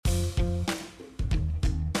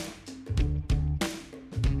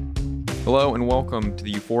Hello and welcome to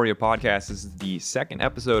the Euphoria Podcast. This is the second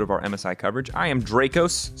episode of our MSI coverage. I am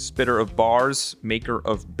Dracos, spitter of bars, maker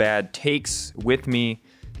of bad takes. With me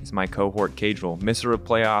is my cohort Cadril, mister of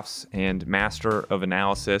playoffs and master of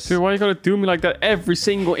analysis. Dude, why you gotta do me like that every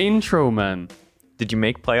single intro, man? Did you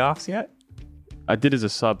make playoffs yet? I did as a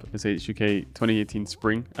sub as HUK 2018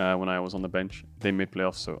 spring when I was on the bench. They made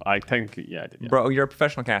playoffs, so I technically, I did. Yeah. Bro, you're a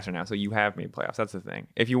professional caster now, so you have made playoffs. That's the thing.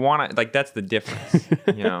 If you want to, like, that's the difference,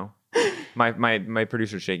 you know? My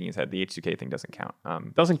producer's shaking his head. The H2K thing doesn't count.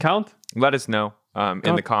 Doesn't count? Let us know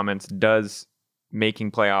in the comments. Does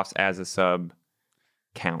making playoffs as a sub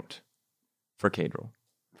count for Cadril?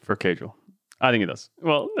 For Cadril. I think it does.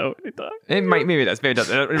 Well, no, it does. Maybe it does. Maybe it does.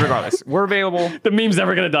 Regardless, we're available. The meme's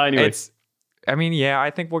never going to die anyway.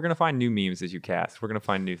 I think we're going to find new memes as you cast. We're going to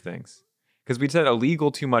find new things. Because we said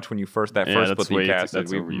illegal too much when you first split that you casted.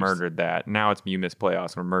 We murdered that. Now it's you missed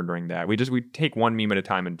playoffs. We're murdering that. We take one meme at a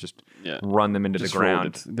time and just run them into the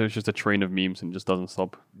ground. There's just a train of memes and it just doesn't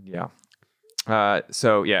stop. Yeah.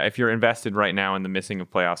 If you're invested right now in the missing of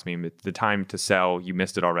playoffs meme, it's the time to sell. You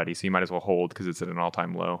missed it already, so you might as well hold because it's at an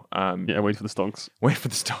all-time low. Wait for the stonks. Wait for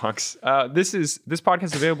the stonks. This podcast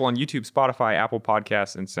is available on YouTube, Spotify, Apple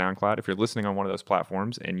Podcasts, and SoundCloud. If you're listening on one of those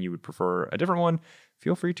platforms and you would prefer a different one,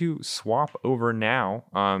 feel free to swap over now.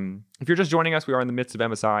 If you're just joining us, we are in the midst of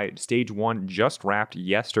MSI. Stage 1 just wrapped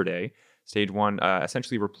yesterday. Stage 1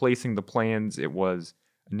 essentially replacing the plans it was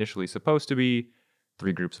initially supposed to be.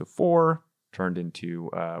 3 groups of 4 turned into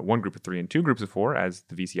 1 group of 3 and 2 groups of 4 as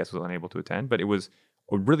the VCS was unable to attend. But it was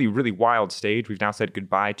a really, really wild stage. We've now said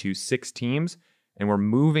goodbye to 6 teams, and we're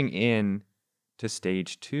moving in to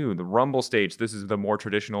stage 2, the Rumble stage. This is the more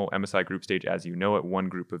traditional MSI group stage as you know it. 1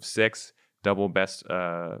 group of 6. Double best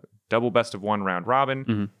of 1 round robin.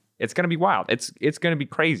 Mm-hmm. It's gonna be wild. It's gonna be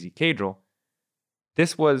crazy. Cadril,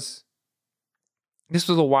 this was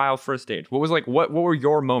a wild first stage. What were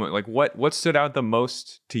your moment? Like what stood out the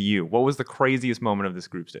most to you? What was the craziest moment of this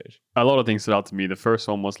group stage? A lot of things stood out to me. The first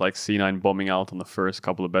one was like C9 bombing out on the first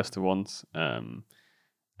couple of best of ones,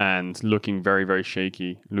 and looking very, very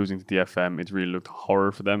shaky, losing to the FM. It really looked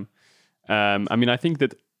horror for them. I think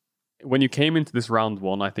that when you came into this round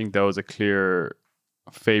 1, I think there was a clear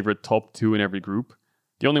favorite top 2 in every group.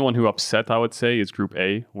 The only one who upset, I would say, is Group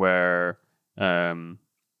A, where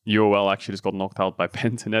UOL actually just got knocked out by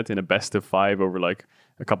Pentanet in a best of 5 over like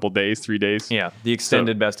a couple days, 3 days. Yeah, the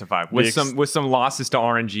extended best of 5 with some losses to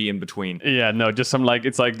RNG in between. Yeah, no, just some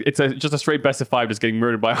just a straight best of 5 just getting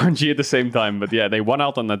murdered by RNG at the same time. But yeah, they won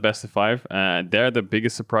out on that best of 5. They're the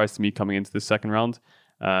biggest surprise to me coming into the second round.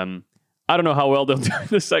 I don't know how well they'll do in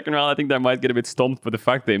the second round. I think they might get a bit stomped, but the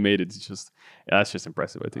fact they made it, that's just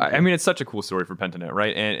impressive, I think. I mean, it's such a cool story for Pentanet,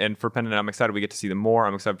 right? And for Pentanet, I'm excited we get to see them more.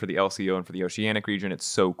 I'm excited for the LCO and for the Oceanic region. It's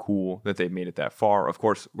so cool that they've made it that far. Of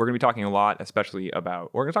course, we're going to be talking a lot, we're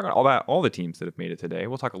going to talk about all the teams that have made it today.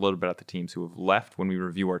 We'll talk a little bit about the teams who have left when we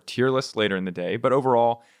review our tier list later in the day. But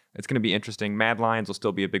overall, it's going to be interesting. Mad Lions will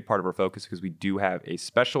still be a big part of our focus because we do have a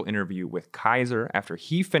special interview with Kaiser after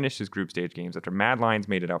he finished his group stage games. After Mad Lions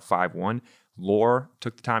made it out 5-1, Lore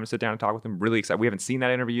took the time to sit down and talk with him. Really excited. We haven't seen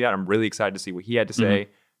that interview yet. I'm really excited to see what he had to say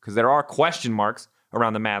because there are question marks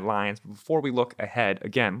around the Mad Lions. But before we look ahead,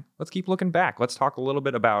 again, let's keep looking back. Let's talk a little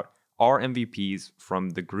bit about our MVPs from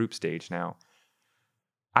the group stage now.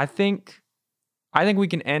 I think we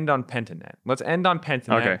can end on Pentanet. Let's end on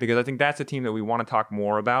Pentanet because I think that's a team that we want to talk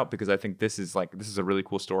more about because I think this is a really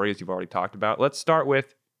cool story as you've already talked about. Let's start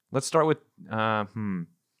with I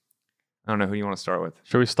don't know who you want to start with.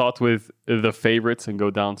 Should we start with the favorites and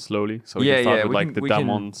go down slowly? So we can start with the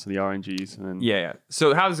Damwons, the RNGs, and then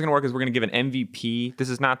So how this is going to work is we're going to give an MVP. This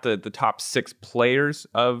is not the top 6 players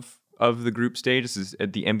of the group stage. This is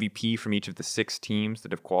the MVP from each of the 6 teams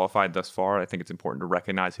that have qualified thus far. I think it's important to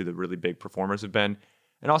recognize who the really big performers have been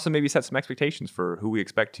and also maybe set some expectations for who we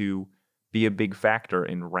expect to be a big factor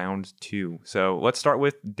in round 2. So let's start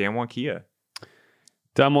with Damwon Kia.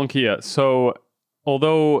 Damwon Kia. So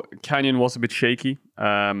although Canyon was a bit shaky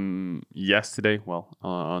yesterday,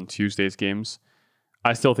 on Tuesday's games,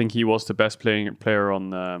 I still think he was the best player on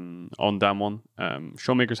Damwon.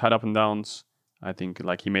 Showmakers had up and downs. I think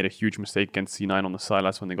he made a huge mistake against C9 on the side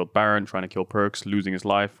last when they got Baron, trying to kill Perks, losing his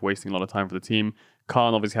life, wasting a lot of time for the team.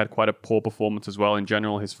 Khan obviously had quite a poor performance as well in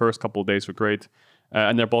general. His first couple of days were great.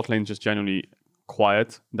 And their bot lane just genuinely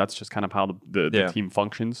quiet. That's just kind of how the team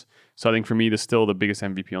functions. So I think for me, still the biggest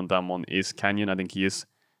MVP on Damwon is Canyon. I think he is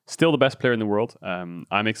still the best player in the world.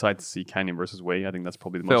 I'm excited to see Canyon versus Wei. I think that's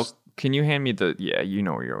probably the most... Can you hand me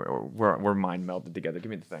we're mind melded together. Give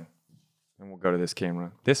me the thing. And we'll go to this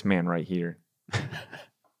camera. This man right here.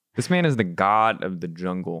 This man is the god of the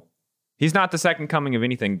jungle. He's not the second coming of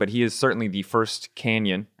anything, but he is certainly the first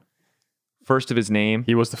Canyon. First of his name.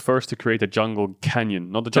 He was the first to create a jungle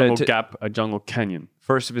canyon, not a jungle gap, a jungle canyon.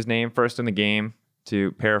 First of his name, first in the game,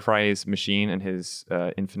 to paraphrase Machine and his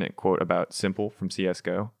infinite quote about Simple from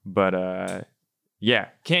CSGO. But yeah,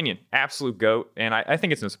 Canyon, absolute GOAT. And I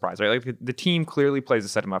think it's no surprise, right? Like the team clearly plays to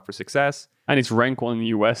set him up for success. And it's rank 1 in the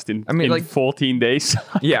US in 14 days.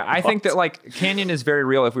 Yeah, I think that like Canyon is very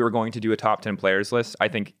real. If we were going to do a top 10 players list, I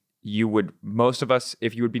think you would, most of us,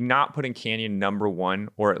 if you would be not putting Canyon number 1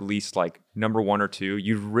 or at least like number 1 or 2,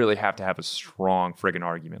 you'd really have to have a strong friggin'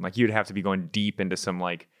 argument. Like you'd have to be going deep into some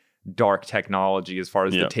like dark technology as far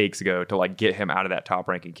as the takes go to like get him out of that top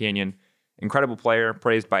ranking. Canyon, incredible player,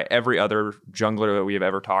 praised by every other jungler that we have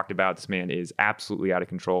ever talked about. This man is absolutely out of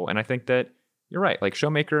control. And I think that you're right. Like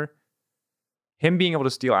Showmaker, him being able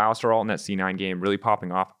to steal Alistar ult in that C9 game, really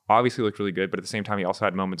popping off, obviously looked really good. But at the same time, he also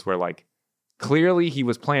had moments where like, clearly, he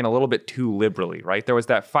was playing a little bit too liberally, right? There was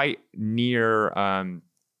that fight near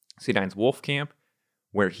C9's Wolf camp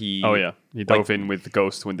where he... Oh, yeah. He dove in with the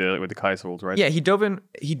Ghost with the Kai'Sa ult, right? Yeah, he dove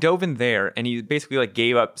in there, and he basically like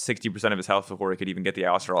gave up 60% of his health before he could even get the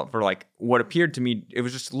Alistar ult for like what appeared to me, it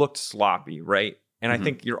was just looked sloppy, right? And I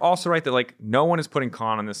think you're also right that like no one is putting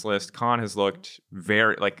Khan on this list. Khan has looked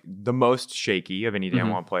very like the most shaky of any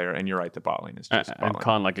Damwon player, and you're right, the bot lane is just and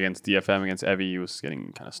Khan like against DFM, against Evi, he was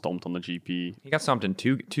getting kind of stomped on the GP. He got stomped in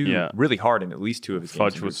two really hard in at least 2 of his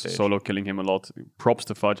Fudge games. was solo killing him a lot. Props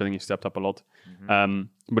to Fudge, I think he stepped up a lot.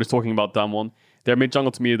 But it's talking about Damwon. Their mid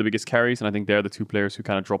jungle to me are the biggest carries, and I think they're the 2 players who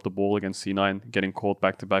kind of dropped the ball against C9, getting caught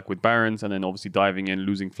back to back with Barons, and then obviously diving in,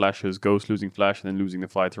 losing flashes, Ghost losing flash, and then losing the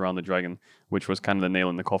fight around the dragon, which was kind of the nail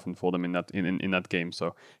in the coffin for them in that game.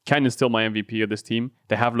 So Canyon's still my MVP of this team.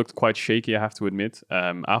 They have looked quite shaky, I have to admit.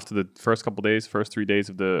 After the first 3 days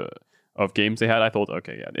of games they had, I thought,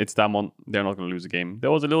 okay, yeah, it's Damwon. They're not going to lose a game. There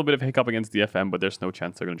was a little bit of hiccup against DFM, but there's no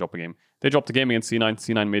chance they're going to drop a game. They dropped a game against C9.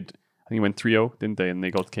 C9 mid, I think it went 3-0, didn't they? And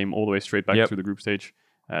they came all the way straight back through the group stage.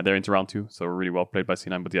 They're into round 2, so really well played by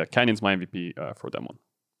C9. But yeah, Canyon's my MVP for Damwon.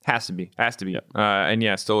 Has to be. Yeah. And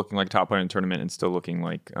yeah, still looking like top player in the tournament and still looking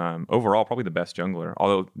like overall probably the best jungler.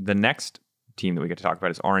 Although the next team that we get to talk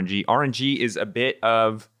about is RNG. RNG is a bit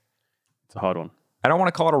of... It's a hard one. I don't want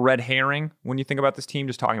to call it a red herring when you think about this team,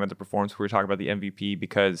 just talking about the performance. We're talking about the MVP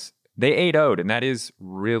because they 8-0'd, and that is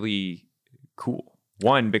really cool.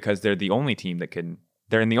 One, because they're the only team that can...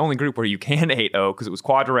 They're in the only group where you can 8-0 because it was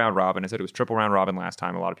quadra round robin. I said it was triple round robin last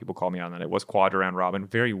time. A lot of people called me on that. It was quadra round robin.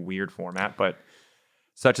 Very weird format, but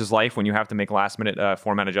such is life when you have to make last minute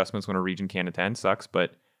format adjustments when a region can't attend. Sucks,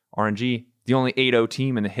 but RNG, the only 8-0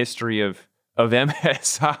 team in the history of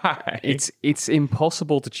MSI. It's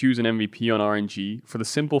impossible to choose an MVP on RNG for the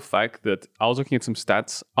simple fact that I was looking at some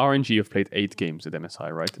stats. RNG have played 8 games at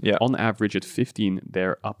MSI, right? Yeah. On average at 15,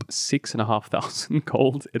 they're up 6,500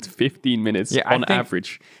 gold at 15 minutes on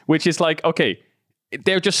average, which is like, okay,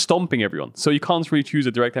 they're just stomping everyone. So you can't really choose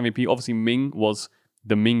a direct MVP. Obviously, Ming was...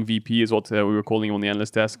 The Ming VP is what we were calling him on the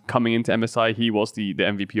analyst desk. Coming into MSI, he was the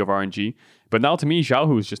MVP of RNG. But now to me,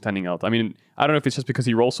 Xiaohu is just standing out. I mean, I don't know if it's just because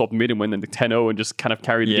he roll swapped mid and went into 10-0 and just kind of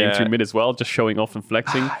carried the game through mid as well, just showing off and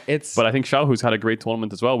flexing. But I think Xiaohu's had a great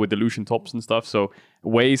tournament as well with Delusion tops and stuff. So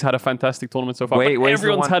Wei's had a fantastic tournament so far.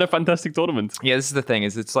 Everyone's had a fantastic tournament. Yeah, this is the thing.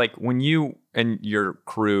 It's like when you and your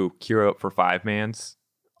crew queue up for 5-mans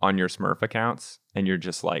on your Smurf accounts and you're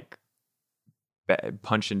just like,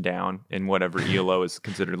 punching down in whatever ELO is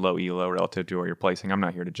considered low ELO relative to where you're placing. I'm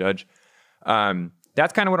not here to judge.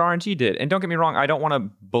 That's kind of what RNG did. And don't get me wrong, I don't want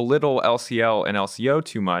to belittle LCL and LCO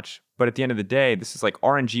too much, but at the end of the day, this is like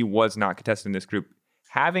RNG was not contested in this group.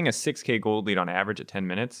 Having a 6k gold lead on average at 10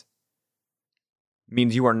 minutes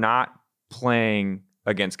means you are not playing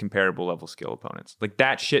against comparable level skill opponents. Like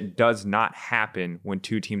that shit does not happen when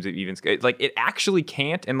 2 teams have even like it actually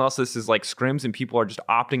can't unless this is like scrims and people are just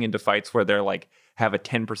opting into fights where they're like have a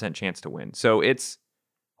 10% chance to win. So it's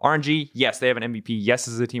RNG. Yes, they have an MVP. Yes,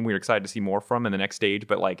 this is a team we're excited to see more from in the next stage.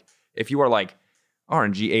 But like if you are like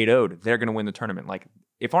RNG 8-0'd, they're going to win the tournament. Like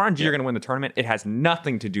if RNG are going to win the tournament, it has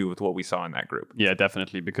nothing to do with what we saw in that group. Yeah,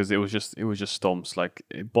 definitely, because it was just stomps. Like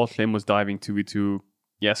bot lane was diving 2v2.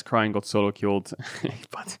 Yes, Crying got solo killed,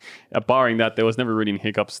 but barring that, there was never really any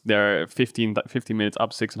hiccups. They're 15 minutes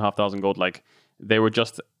up, 6,500 gold. Like they were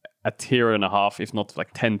just a tier and a half, if not like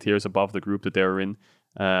 10 tiers above the group that they were in.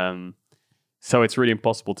 So it's really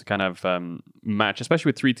impossible to kind of match, especially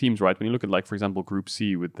with 3 teams, right? When you look at like, for example, Group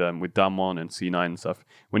C with Damwon and C9 and stuff.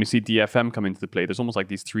 When you see DFM come into the play, there's almost like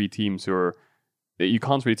these 3 teams who are, you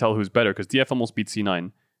can't really tell who's better because DFM almost beat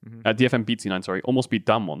C9. DFM beat C9, sorry, almost beat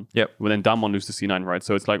Damwon. Yep. But then Damwon lose to C9, right?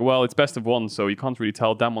 So it's like, well, it's best of one, so you can't really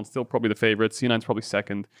tell. Damwon's still probably the favorite. C9's probably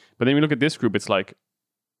second. But then we look at this group, it's like,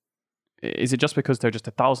 is it just because they're just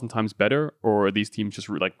 1,000 times better, or are these teams just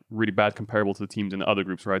really bad comparable to the teams in the other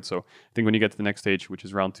groups, right? So I think when you get to the next stage, which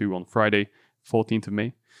is round 2 on Friday, 14th of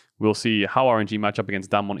May, we'll see how RNG match up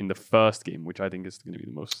against Damwon in the first game, which I think is going to be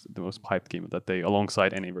the most hyped game of that day,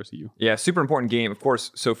 alongside NA versus EU. Yeah, super important game, of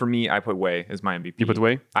course. So for me, I put Wei as my MVP. You put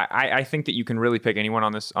Wei? I think that you can really pick anyone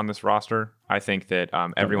on this roster. I think that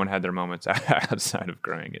everyone had their moments outside of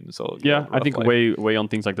Grang and Solo. Yeah, I think Wei on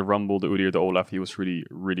things like the Rumble, the Udyr, the Olaf, he was really,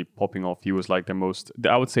 really popping off. He was like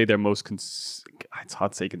I would say their most, it's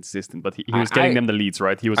hard to say consistent, but he was getting them the leads,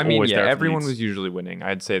 right? He was always there. Everyone was usually winning.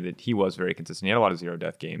 I'd say that he was very consistent. He had a lot of zero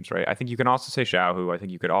death games, right? I think you can also say Xiaohu. I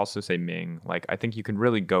think you could also say Ming. Like, I think you can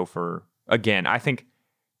really go for, again, I think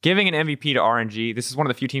giving an MVP to RNG, this is one of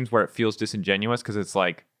the few teams where it feels disingenuous because it's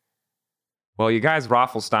like, well, you guys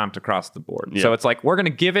raffle stomped across the board. Yeah. So it's like, we're going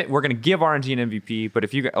to give RNG an MVP, but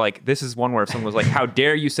if you, like, this is one where if someone was like, how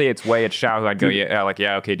dare you say it's Wei, it's Xiaohu, I'd go,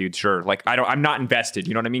 yeah, okay, dude, sure. Like, I'm not invested,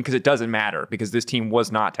 you know what I mean? Because it doesn't matter, because this team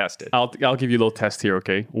was not tested. I'll give you a little test here,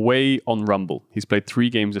 okay? Wei on Rumble. He's played 3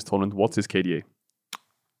 games this tournament. What's his KDA?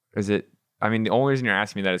 Is it, I mean, the only reason you're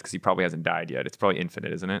asking me that is because he probably hasn't died yet. It's probably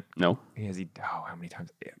infinite, isn't it? No. How many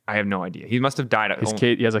times? I have no idea. He must have died.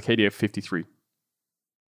 He has a KDA of 53.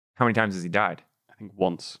 How many times has he died? I think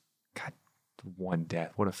once. God, 1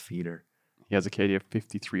 death. What a feeder. He has a KDA of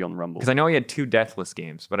 53 on Rumble. Because I know he had 2 deathless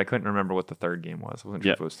games, but I couldn't remember what the third game was. I wasn't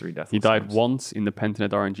sure if it was 3 deathless He died games. once in the Pentanet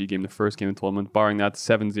RNG game, the first game of the tournament. Barring that,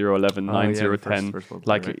 7-0, 11, 9-0,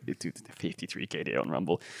 10. Dude, 53 KDA on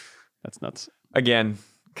Rumble. That's nuts. Again,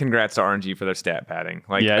 congrats to RNG for their stat padding.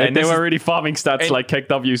 Like, yeah, and they were already farming stats like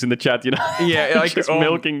KEKWs in the chat, you know? Yeah, like just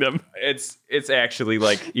milking them. It's actually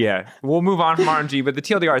like, yeah. We'll move on from RNG, but the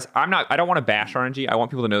TLDR is, I don't want to bash RNG. I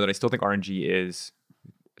want people to know that I still think RNG is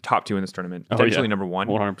top 2 in this tournament, potentially number 1.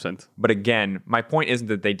 100%. But again, my point isn't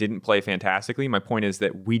that they didn't play fantastically. My point is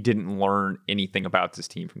that we didn't learn anything about this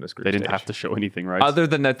team from this group They didn't stage. have to show anything, right? Other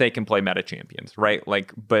than that they can play meta champions, right?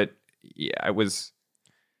 Like, but yeah, it was...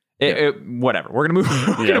 whatever. We're gonna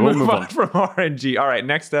move on from RNG. All right,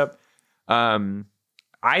 next up,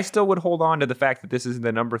 I still would hold on to the fact that this is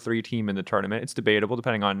the number 3 team in the tournament. It's debatable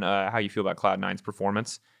depending on how you feel about Cloud9's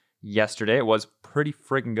performance yesterday. It was pretty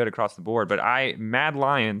freaking good across the board. But Mad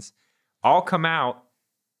Lions, I'll come out.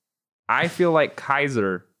 I feel like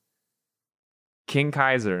King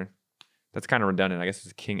Kaiser. That's kind of redundant. I guess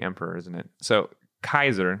it's King Emperor, isn't it? So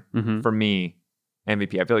Kaiser for me.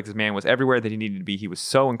 MVP. I feel like this man was everywhere that he needed to be. He was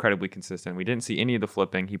so incredibly consistent. We didn't see any of the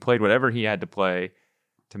flipping. He played whatever he had to play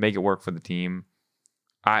to make it work for the team.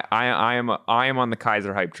 I am on the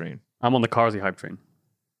Kaiser hype train. I'm on the Carzzy hype train.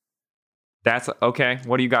 That's okay.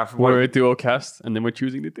 What do you got for we're a duo cast, and then we're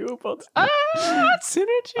choosing the duo pods.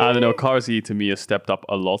 Synergy. I don't know. Carzzy to me has stepped up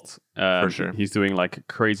a lot. For sure. He's doing like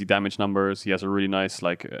crazy damage numbers. He has a really nice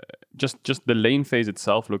just the lane phase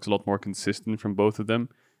itself looks a lot more consistent from both of them.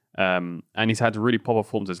 And he's had really pop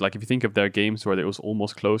performances. Like if you think of their games where it was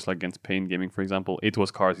almost close, like against Pain Gaming, for example, it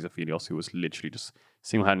was Carzzy's Aphelios who was literally just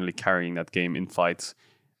single-handedly carrying that game in fights.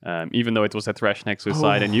 Even though it was a Thresh next to his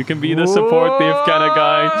side, and you can be the supportive kind of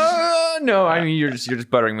guy. No, I mean you're just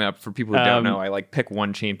buttering me up. For people who don't know, I like pick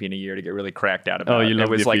one champion a year to get really cracked out about. You love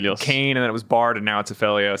it was the like Aphelios. Kane, and then it was Bard, and now it's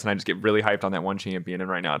Aphelios, and I just get really hyped on that one champion, and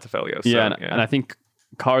right now it's Aphelios. Yeah, and I think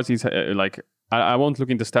Carzzy's like. I won't look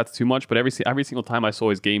into stats too much, but every single time I saw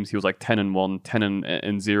his games, he was like 10-1, 10-0,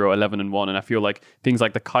 11-1, and I feel like things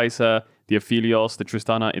like the Kai'Sa, the Aphelios, the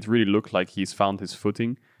Tristana, it really looked like he's found his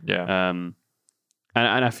footing. Yeah. And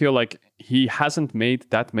I feel like he hasn't made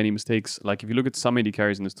that many mistakes. Like if you look at some AD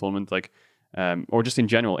carries in this tournament, like or just in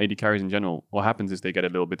general, AD carries in general, what happens is they get a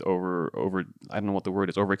little bit over I don't know what the word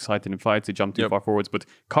is, overexcited in fights, they jump too far forwards. But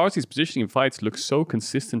Carzzy's positioning in fights looks so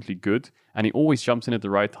consistently good, and he always jumps in at the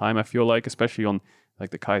right time, I feel like, especially on like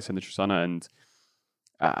the Kai'Sa and the Tristana. And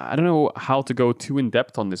I don't know how to go too in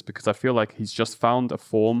depth on this, because I feel like he's just found a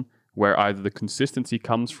form where either the consistency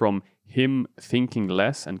comes from him thinking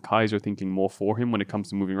less and Kaiser thinking more for him when it comes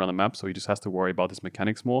to moving around the map, so he just has to worry about his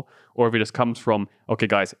mechanics more, or if it just comes from, okay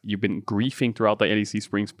guys, you've been griefing throughout the LEC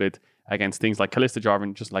spring split against things like Kalista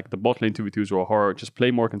Jarvan, just like the bot lane 2v2s or a horror, just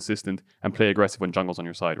play more consistent and play aggressive when jungle's on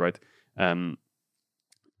your side, right? And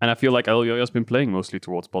I feel like Elyoya's been playing mostly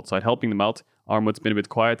towards bot side, helping them out. Armwood's been a bit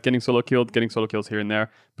quiet, getting solo kills here and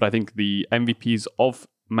there, but I think the MVPs of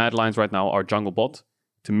Mad Lions right now are jungle bot.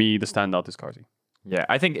 To me, the standout is Carzzy. Yeah,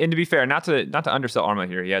 I think, and to be fair, not to undersell Arma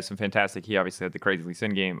here, he has some fantastic. He obviously had the crazy Lee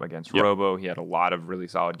Sin game against Robo. He had a lot of really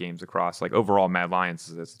solid games across. Like overall, Mad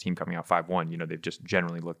Lions as a team coming out 5-1. They've just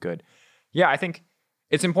generally looked good. Yeah, I think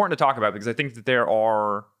it's important to talk about because I think that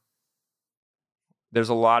there's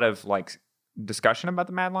a lot of like discussion about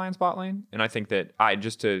the Mad Lions bot lane, and I think that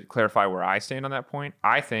just to clarify where I stand on that point,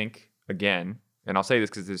 I think again, and I'll say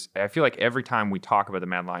this because I feel like every time we talk about the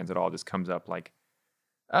Mad Lions, it all just comes up like,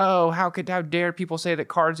 oh, how dare people say that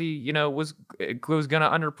Carzzy, was going to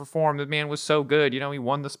underperform? The man was so good. He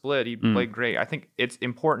won the split. He played great. I think it's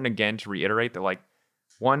important, again, to reiterate that, like,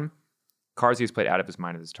 one, Carzzy has played out of his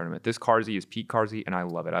mind in this tournament. This Carzzy is peak Carzzy, and I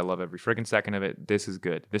love it. I love every freaking second of it. This is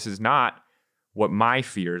good. This is not what my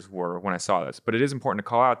fears were when I saw this, but it is important to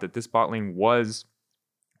call out that this bot lane was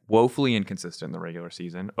woefully inconsistent in the regular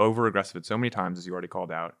season, over-aggressive at so many times, as you already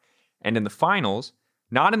called out. And in the finals,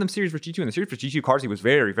 not in the series for G2. In the series for G2, Carzzy was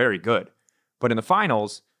very, very good. But in the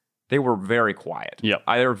finals, they were very quiet. Yep.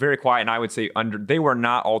 They were very quiet, and I would say they were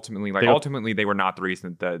not ultimately, ultimately they were not the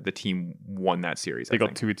reason that the team won that series. They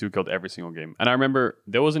got 2v2 killed every single game. And I remember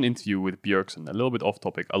there was an interview with Bjergsen, a little bit off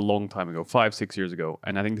topic, a long time ago, 5-6 years ago.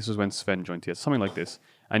 And I think this was when Sven joined TS, something like this.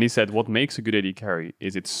 And he said, what makes a good AD carry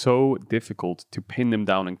is it's so difficult to pin them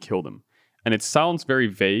down and kill them. And it sounds very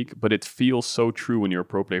vague, but it feels so true when you're a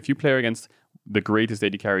pro player. If you play against the greatest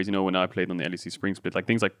AD carries, when I played on the LEC Spring Split, like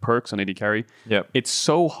things like Perks on AD carry, it's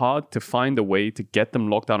so hard to find a way to get them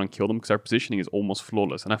locked down and kill them because our positioning is almost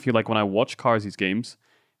flawless. And I feel like when I watch Carzzy's games,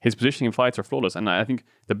 his positioning in fights are flawless. And I think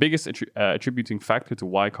the biggest attributing factor to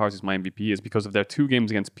why Carzzy is my MVP is because of their 2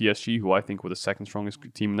 games against PSG, who I think were the second strongest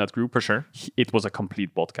team in that group. For sure. It was a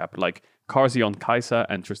complete bot cap. Like Carzzy on Kai'Sa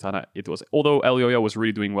and Tristana, although Elyoya was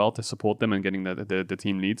really doing well to support them and getting the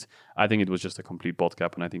team leads, I think it was just a complete bot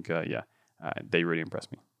cap. And I think, they really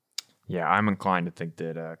impressed me. Yeah, I'm inclined to think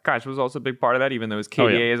that Kai'Sa was also a big part of that, even though his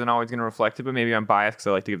KDA isn't always going to reflect it, but maybe I'm biased because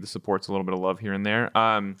I like to give the supports a little bit of love here and there.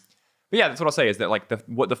 But yeah, that's what I'll say is that like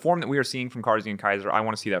the form that we are seeing from Carzzy and Kai'Sa, I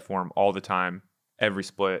want to see that form all the time, every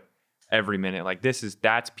split, every minute. Like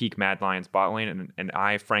that's peak Mad Lions bot lane, and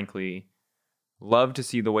I frankly love to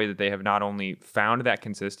see the way that they have not only found that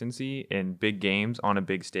consistency in big games on a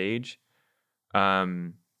big stage,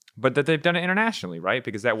 but that they've done it internationally, right?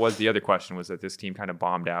 Because that was the other question, was that this team kind of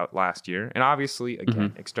bombed out last year. And obviously,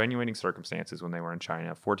 again, extenuating circumstances when they were in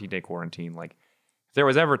China, 14-day quarantine. Like, if there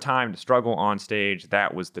was ever time to struggle on stage,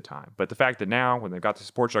 that was the time. But the fact that now, when they've got the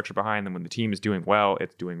support structure behind them, when the team is doing well,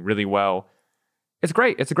 it's doing really well. It's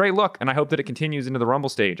great. It's a great look. And I hope that it continues into the Rumble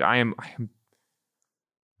stage. I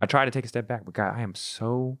try to take a step back, but God, I am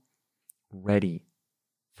so ready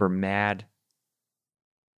for Mad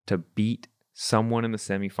to beat someone in the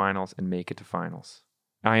semifinals and make it to finals.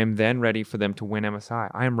 I am then ready for them to win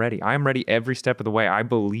MSI. I am ready. I am ready every step of the way. I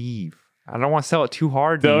believe. I don't want to sell it too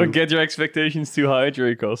hard. Don't get your expectations too high,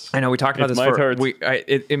 Dracos. I know we talked about this. Might hurt.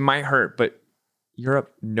 It might hurt, but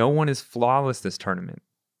Europe, no one is flawless this tournament.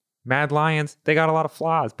 Mad Lions, they got a lot of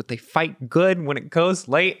flaws, but they fight good when it goes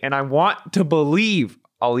late, and I want to believe.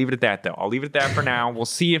 I'll leave it at that, though. I'll leave it at that for now. We'll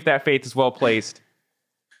see if that faith is well placed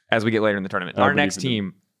as we get later in the tournament. Our next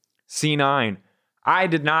team, C9. I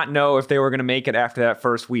did not know if they were going to make it after that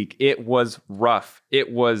first week. It was rough.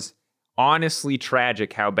 It was honestly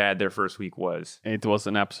tragic how bad their first week was. It was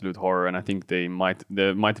an absolute horror, and I think there might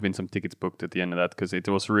have been some tickets booked at the end of that because it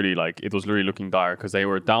was really looking dire because they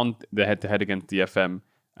were down the head-to-head against DFM,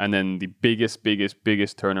 and then the biggest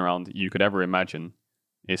turnaround you could ever imagine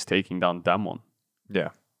is taking down Damwon. Yeah.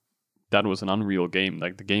 That was an unreal game.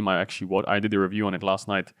 Like the game I did a review on it last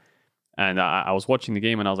night. And I was watching the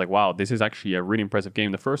game and I was like, wow, this is actually a really impressive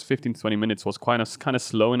game. The first 15 to 20 minutes was kind of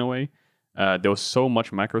slow in a way. There was so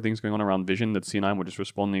much macro things going on around Vision that C9 were just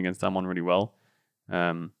responding against Damwon really well.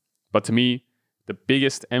 But to me, the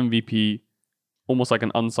biggest MVP, almost like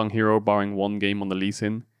an unsung hero, barring one game on the Lee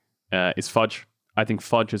Sin, is Fudge. I think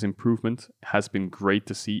Fudge's improvement has been great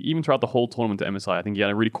to see, even throughout the whole tournament to MSI. I think he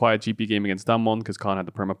had a really quiet GP game against Damwon because Khan had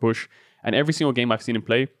the perma push. And every single game I've seen him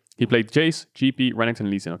play, he played Jace, GP, Renekton, and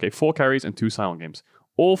Lee Sin. Okay, 4 carries and 2 silent games.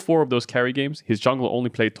 All 4 of those carry games, his jungle only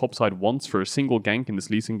played topside once for a single gank in this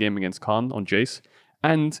Lee Sin game against Khan on Jace.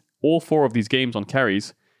 And all 4 of these games on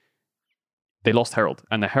carries, they lost Herald.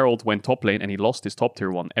 And the Herald went top lane and he lost his top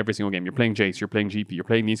tier 1 every single game. You're playing Jace, you're playing GP, you're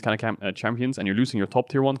playing these kind of champions, and you're losing your top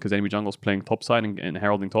tier 1 because enemy jungle's playing topside and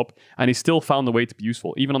heralding top. And he still found a way to be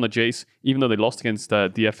useful. Even on the Jace, even though they lost against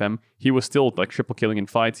DFM, he was still like triple killing in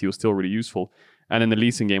fights. He was still really useful. And then the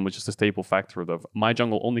Lee Sin game was just a staple factor of my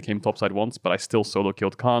jungle only came topside once, but I still solo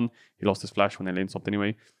killed Khan. He lost his flash when they lane swapped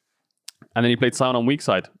anyway. And then he played Sion on weak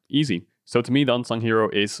side. Easy. So to me, the unsung hero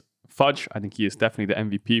is Fudge, I think he is definitely the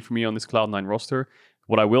MVP for me on this Cloud9 roster.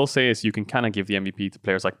 What I will say is you can kind of give the MVP to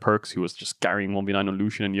players like Perkz, who was just carrying 1v9 on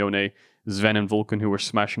Lucian and Yone, Sven and Vulcan, who were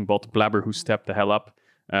smashing bot, Blabber, who stepped the hell up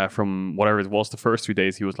from whatever it was the first 2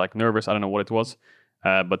 days. He was like nervous. I don't know what it was.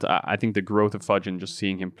 But I think the growth of Fudge and just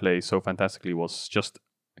seeing him play so fantastically was just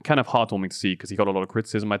kind of heartwarming to see, because he got a lot of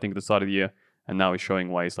criticism, I think, at the start of the year. And now he's showing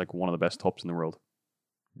why he's like one of the best tops in the world.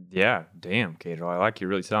 Yeah, damn, Caedrel. I like you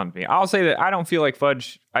really selling me. I'll say that I don't feel like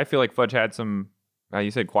Fudge. I feel like Fudge had some, you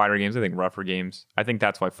said quieter games. I think rougher games. I think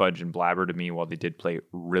that's why Fudge and Blabber, to me, while they did play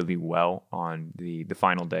really well on the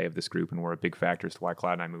final day of this group and were a big factor as to why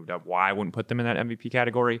Cloud9 moved up, why I wouldn't put them in that MVP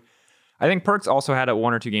category. I think Perkz also had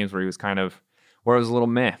 1 or 2 games where he was kind of, where it was a little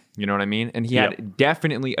meh, you know what I mean? And he had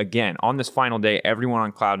definitely, again, on this final day, everyone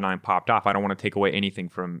on Cloud9 popped off. I don't want to take away anything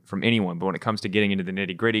from anyone, but when it comes to getting into the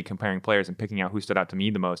nitty gritty, comparing players and picking out who stood out to me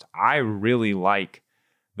the most, I really like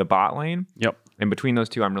the bot lane. Yep. And between those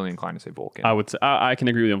two, I'm really inclined to say Vulcan. I would say, I can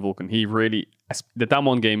agree with you on Vulcan. He really, the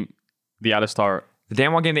Damwon game, the Alistar. The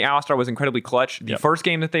Damwon game, the Alistar was incredibly clutch. The first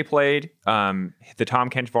game that they played, the Tahm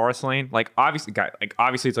Kench Varus lane,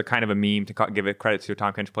 obviously it's a kind of a meme to give it credit to a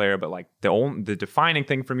Tahm Kench player, but like the defining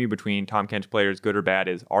thing for me between Tahm Kench players, good or bad,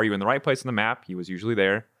 is are you in the right place on the map? He was usually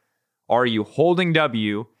there. Are you holding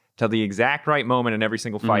W till the exact right moment in every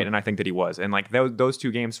single fight? And I think that he was. And like those 2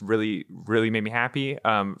 games really, really made me happy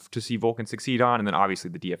to see Vulcan succeed on. And then obviously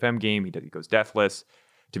the DFM game, he goes deathless.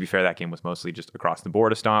 To be fair, that game was mostly just across the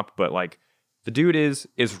board a stomp, but like, the dude is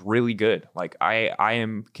really good. Like I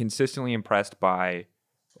am consistently impressed by,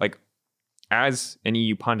 like, as an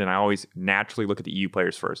EU pundit, I always naturally look at the EU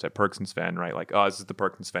players first, at Perkz and Sven, right? Like, oh, this is the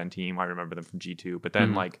Perkz and Sven team. I remember them from G2. But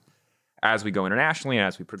then like, as we go internationally and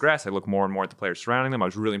as we progress, I look more and more at the players surrounding them. I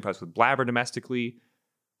was really impressed with Blabber domestically,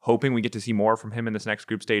 hoping we get to see more from him in this next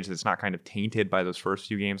group stage that's not kind of tainted by those first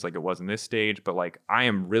few games like it was in this stage. But like, I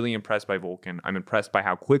am really impressed by Vulcan. I'm impressed by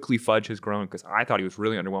how quickly Fudge has grown, because I thought he was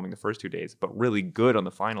really underwhelming the first 2 days, but really good on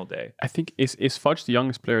the final day. I think, is Fudge the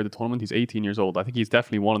youngest player of the tournament? He's 18 years old. I think he's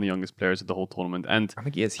definitely one of the youngest players of the whole tournament. And I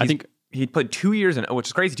think he is. I think he played 2 years in, which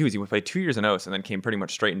is crazy too, is he played 2 years in OS and then came pretty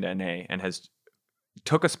much straight into NA and has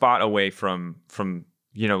took a spot away from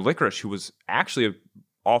Licorice, who was actually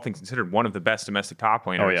all things considered, one of the best domestic top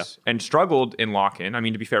laners, and struggled in lock-in. I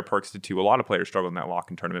mean, to be fair, Perkz did too. A lot of players struggled in that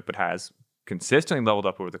lock-in tournament, but has consistently leveled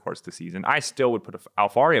up over the course of the season. I still would put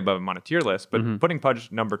Alfaria above him on a tier list, but putting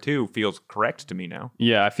Fudge number 2 feels correct to me now.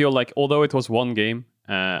 Yeah, I feel like although it was 1 game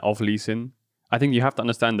of Lee Sin, I think you have to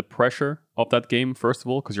understand the pressure of that game, first of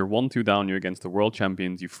all, because you're 1-2 down, you're against the world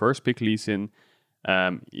champions. You first pick Lee Sin.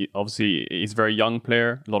 Obviously, he's a very young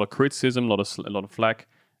player, a lot of criticism, a lot of flack.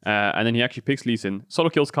 And then he actually picks Lee Sin. Solo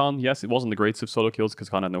kills Khan. Yes, it wasn't the greatest of solo kills because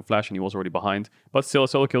Khan had no flash and he was already behind. But still, a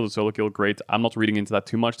solo kill is a solo kill. Great. I'm not reading into that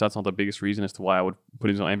too much. That's not the biggest reason as to why I would put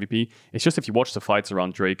him on MVP. It's just if you watch the fights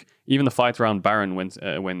around Drake, even the fight around Baron when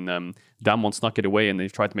Damwon snuck it away and they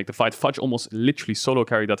tried to make the fight, Fudge almost literally solo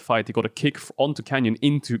carried that fight. He got a kick onto Canyon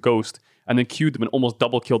into Ghost and then queued them and almost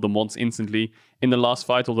double killed them once instantly. In the last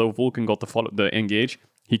fight, although Vulcan got the engage,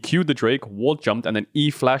 he queued the Drake, wall jumped, and then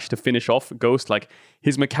E-flashed to finish off Ghost. Like,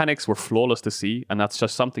 his mechanics were flawless to see, and that's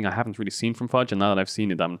just something I haven't really seen from Fudge. And now that I've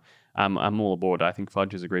seen it, I'm all aboard. I think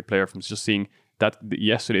Fudge is a great player. From just seeing that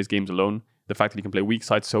yesterday's games alone, the fact that he can play weak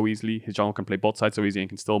side so easily, his jungle can play bot side so easy, and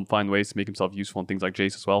can still find ways to make himself useful on things like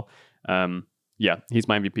Jace as well. Yeah, he's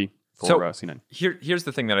my MVP for C9. Here's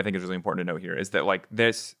the thing that I think is really important to note here is that like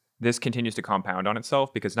this continues to compound on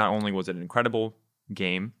itself, because not only was it an incredible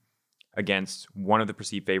game against one of the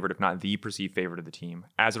perceived favorite, if not the perceived favorite of the team,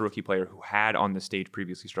 as a rookie player who had on the stage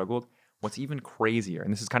previously struggled. What's even crazier,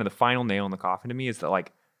 and this is kind of the final nail in the coffin to me, is that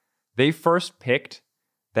like they first picked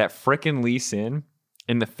that frickin' Lee Sin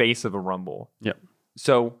in the face of a Rumble. Yep.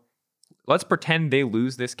 So let's pretend they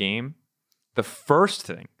lose this game. The first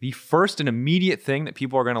and immediate thing that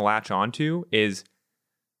people are going to latch onto is,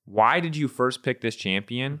 why did you first pick this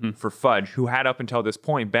champion for Fudge, who had up until this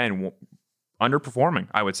point been underperforming,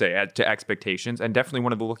 I would say, to expectations, and definitely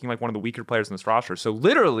looking like one of the weaker players in this roster. So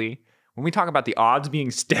literally, when we talk about the odds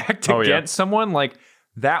being stacked against someone, like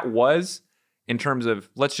that was, in terms of,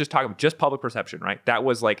 let's just talk about just public perception, right? That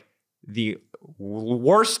was like the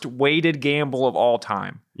worst weighted gamble of all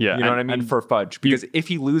time. Yeah, you know what I mean, for Fudge, because if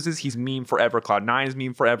he loses, he's meme forever. Cloud9 is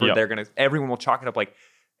meme forever. Yep. Everyone will chalk it up like,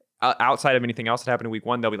 outside of anything else that happened in week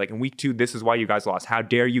 1, they'll be like, in week 2, this is why you guys lost. How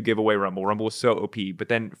dare you give away Rumble? Rumble was so OP. But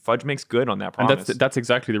then Fudge makes good on that promise. And that's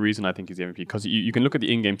exactly the reason I think he's the MVP, because you can look at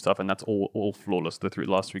the in-game stuff and that's all flawless, the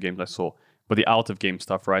last 3 games I saw. But the out-of-game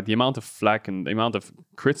stuff, right? The amount of flack and the amount of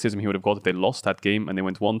criticism he would have got if they lost that game and they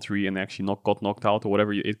went 1-3 and they actually got knocked out or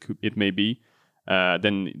whatever it may be.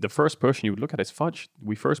 then the first person you would look at is Fudge.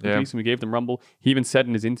 We first released him, we gave them Rumble. He even said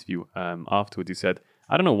in his interview afterwards, he said,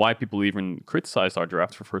 I don't know why people even criticized our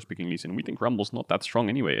draft for first picking Lee Sin. We think Rumble's not that strong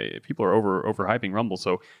anyway. People are overhyping Rumble.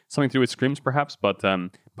 So something to do with scrims perhaps, but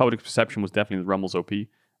public perception was definitely that Rumble's OP.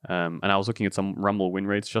 And I was looking at some Rumble win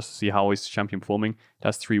rates just to see how is champion performing.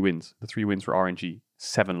 That's 3 wins. The 3 wins for RNG,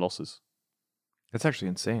 7 losses. That's actually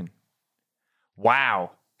insane.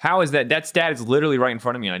 Wow. How is that? That stat is literally right in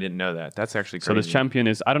front of me, and I didn't know that. That's actually crazy. So this champion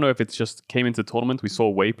is, I don't know if it just came into the tournament. We saw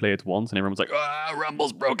Wei play it once, and everyone was like,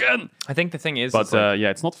 Rumble's broken. I think the thing is... But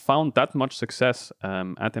it's not found that much success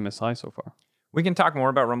at MSI so far. We can talk more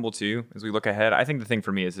about Rumble too as we look ahead. I think the thing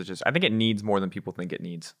for me is I think it needs more than people think it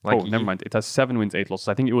needs. Like, never mind. It has 7 wins, 8 losses.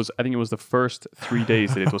 I think it was the first 3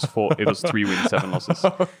 days that it was 3 wins, 7 losses.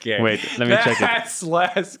 Okay. Wait, let me check it. That's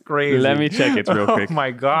less crazy. Let me check it real quick. Oh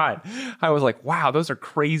my God. I was like, wow, those are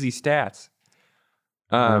crazy stats.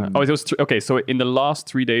 It was okay. So in the last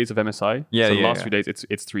 3 days of MSI, the last 3 days, it's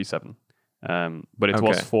 3-7. But it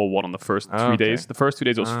was 4-1 on the first 3 days. The first 2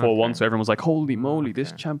 days it was 4-1, so everyone was like, "Holy moly,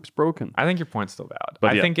 this champ is broken." I think your point's still valid.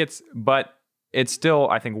 But I think it's still,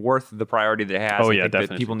 I think, worth the priority that it has. I think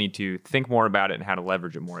that people need to think more about it and how to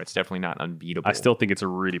leverage it more. It's definitely not unbeatable. I still think it's a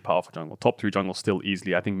really powerful jungle. Top 3 jungle still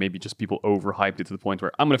easily. I think maybe just people overhyped it to the point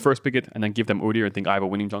where I'm going to first pick it and then give them Udyr and think I have a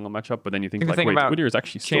winning jungle matchup. But then you think like, wait, Udyr is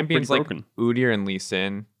actually still pretty broken. Udyr and Lee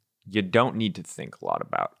Sin, you don't need to think a lot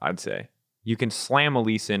about, I'd say. You can slam a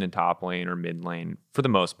Lee Sin in top lane or mid lane for the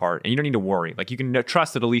most part, and you don't need to worry. Like, you can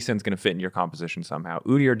trust that a Lee Sin's going to fit in your composition somehow.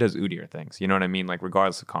 Udyr does Udyr things. You know what I mean? Like,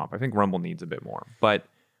 regardless of comp. I think Rumble needs a bit more. But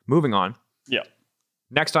moving on. Yeah.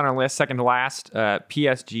 Next on our list, second to last,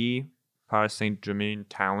 PSG, Paris Saint-Germain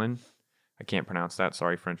Talon. I can't pronounce that.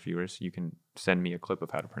 Sorry, French viewers. You can send me a clip of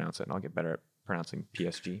how to pronounce it, and I'll get better at pronouncing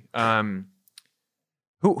PSG.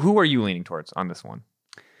 Who are you leaning towards on this one?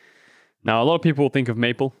 Now, a lot of people think of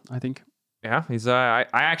Maple, I think. Yeah, he's. I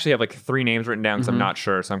actually have like 3 names written down because I'm not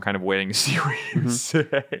sure, so I'm kind of waiting to see what you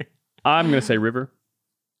say. I'm going to say River.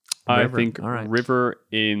 I think River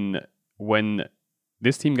when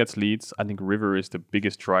this team gets leads, I think River is the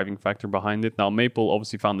biggest driving factor behind it. Now, Maple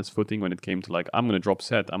obviously found his footing when it came to like, I'm going to drop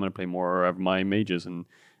set, I'm going to play more of my mages and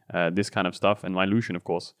this kind of stuff, and my Lucian, of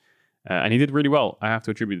course. And he did really well. I have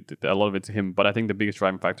to attribute a lot of it to him, but I think the biggest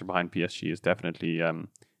driving factor behind PSG is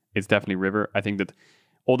definitely River. I think that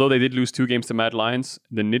although they did lose 2 games to Mad Lions,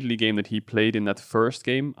 the Nidalee game that he played in that first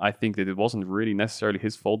game, I think that it wasn't really necessarily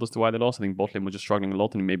his fault as to why they lost. I think bot lane was just struggling a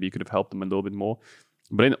lot, and maybe he could have helped them a little bit more.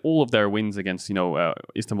 But in all of their wins against,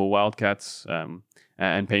 Istanbul Wildcats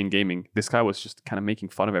and Pain Gaming, this guy was just kind of making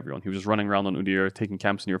fun of everyone. He was just running around on Udyr, taking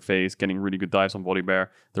camps in your face, getting really good dives on Volibear.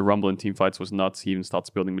 The Rumble in team fights was nuts. He even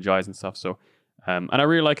starts building Magi's and stuff. So, and I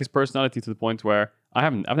really like his personality to the point where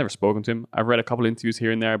I've never spoken to him. I've read a couple interviews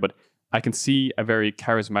here and there, but I can see a very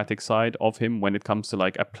charismatic side of him when it comes to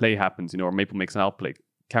like a play happens, or Maple makes an outplay.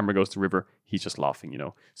 Camera goes to River, he's just laughing,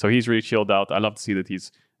 So he's really chilled out. I love to see that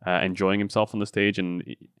he's enjoying himself on the stage, and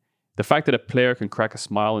the fact that a player can crack a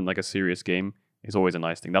smile in like a serious game is always a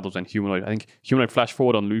nice thing. That was when Humanoid, I think Humanoid flashed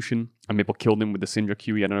forward on Lucian and Maple killed him with the Syndra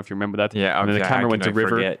QE. I don't know if you remember that. Yeah, and then the camera went to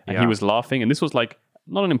River and he was laughing, and this was like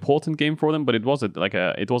not an important game for them, but it was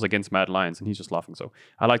it was against Mad Lions, and he's just laughing. So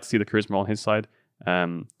I like to see the charisma on his side.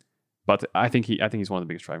 But I think he's one of the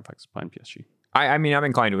biggest driving factors behind PSG. I mean, I'm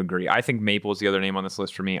inclined to agree. I think Maple is the other name on this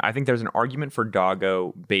list for me. I think there's an argument for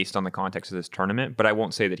Doggo based on the context of this tournament, but I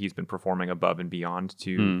won't say that he's been performing above and beyond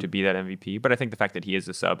to be that MVP. But I think the fact that he is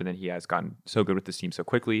a sub and that he has gotten so good with this team so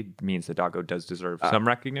quickly means that Doggo does deserve some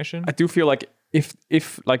recognition. I do feel like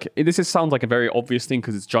if like this sounds like a very obvious thing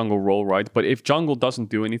because it's jungle role, right? But if jungle doesn't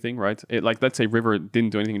do anything, right? Like let's say River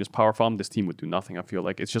didn't do anything in this power farm, this team would do nothing. I feel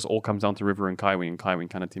like it's just all comes down to River and Kaiwing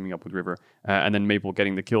kind of teaming up with River, and then Maple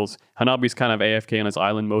getting the kills. Hanabi's kind of AFK on his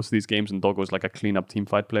island most of these games, and Doggo's like a clean-up team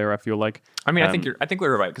fight player. I feel like. I mean, I think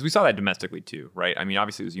we're right because we saw that domestically too, right? I mean,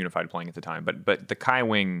 obviously it was Unified playing at the time, but the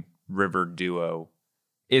Kaiwing River duo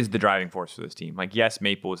is the driving force for this team. Like, yes,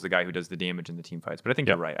 Maple is the guy who does the damage in the team fights, but I think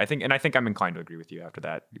you're right. I think I'm inclined to agree with you after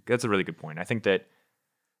that. That's a really good point. I think that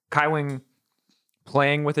Kaiwing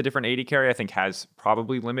playing with a different AD carry, I think, has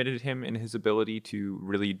probably limited him in his ability to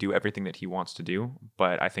really do everything that he wants to do.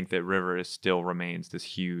 But I think that River still remains this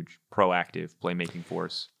huge proactive playmaking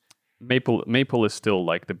force. Maple is still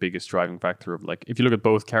like the biggest driving factor of like if you look at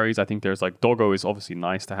both carries, I think there's like Doggo is obviously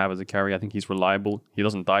nice to have as a carry. I think he's reliable. He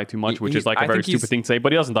doesn't die too much, which is like a very stupid thing to say,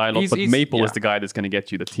 but he doesn't die a lot. But Maple is the guy that's going to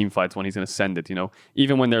get you the team fights when he's going to send it,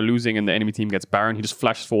 Even when they're losing and the enemy team gets Baron, he just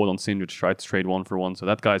flashes forward on Syndra to try to trade 1-for-1. So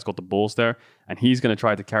that guy's got the balls there, and he's going to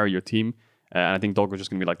try to carry your team. And I think Doggo's just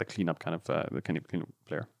going to be like the cleanup kind of cleanup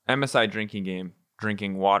player. MSI drinking game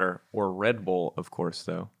drinking water or Red Bull, of course,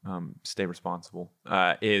 though, stay responsible,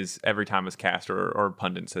 is every time a cast or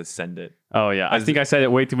pundit says send it. Oh, yeah. I think I said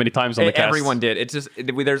it way too many times on the cast. Everyone did. It's just,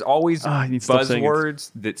 there's always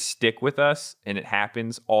buzzwords that stick with us, and it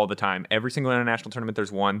happens all the time. Every single international tournament,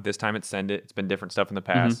 there's one. This time it's send it. It's been different stuff in the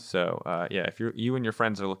past. So, if you and your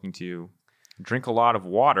friends are looking to drink a lot of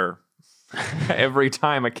water every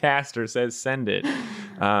time a caster says send it,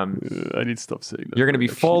 I need to stop saying that. You're going to be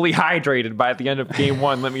fully hydrated by the end of game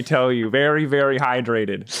one, let me tell you. Very, very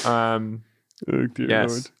hydrated. Oh, dear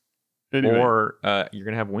yes. Lord. Anyway. Or you're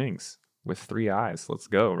going to have wings with 3 eyes. Let's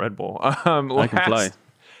go, Red Bull. I can fly.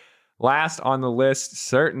 Last on the list,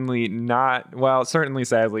 certainly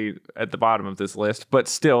sadly at the bottom of this list, but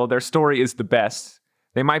still, their story is the best.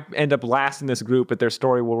 They might end up last in this group, but their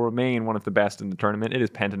story will remain one of the best in the tournament. It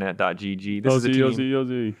is Pentanet.gg. This is a team.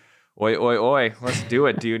 Ozzy. Oi, oi, oi. Let's do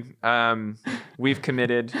it, dude. We've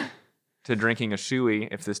committed to drinking a shoey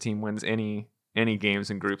if this team wins any games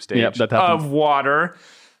in group stage of water.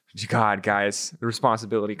 God, guys, the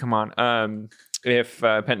responsibility. Come on. If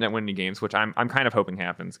Pentanet win any games, which I'm kind of hoping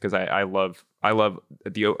happens because I love the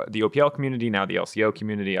OPL community, now the LCO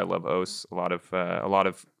community. I love OS. A lot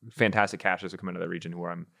of fantastic casters who come into that region who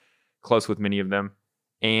I'm close with many of them.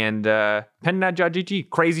 And Pentanet.gg,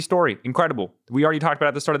 crazy story, incredible. We already talked about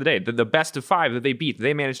at the start of the day, the best of 5 that they beat.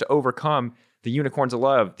 They managed to overcome the Unicorns of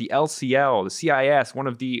Love, the LCL, the CIS, one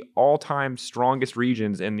of the all-time strongest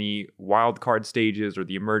regions in the wild card stages or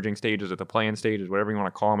the emerging stages or the play-in stages, whatever you want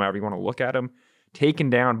to call them, however you want to look at them,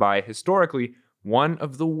 taken down by, historically, one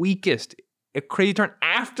of the weakest. A crazy turn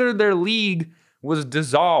after their league was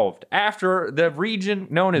dissolved, after the region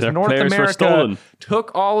known as North America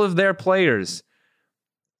took all of their players.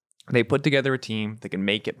 They put together a team that can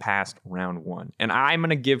make it past round 1. And I'm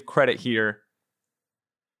going to give credit here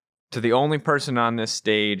to the only person on this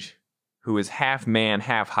stage who is half man,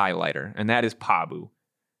 half highlighter, and that is Pabu.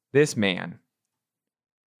 This man,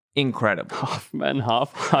 incredible. Half man,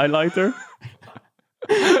 half highlighter?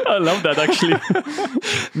 I love that, actually.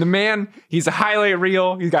 The man, he's a highlight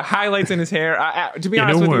reel. He's got highlights in his hair. To be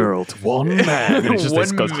honest with you. In a world, one man. It's just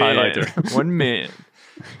this goes highlighter. One man.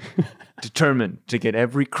 Determined to get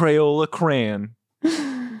every Crayola crayon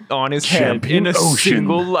on his Champion head in a Ocean.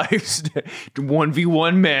 single life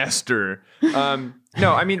 1v1 master.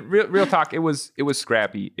 No, I mean real talk. It was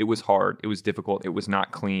scrappy. It was hard. It was difficult. It was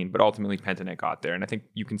not clean. But ultimately, Pentanet got there, and I think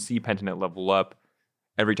you can see Pentanet level up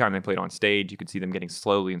every time they played on stage. You could see them getting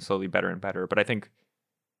slowly better and better. But I think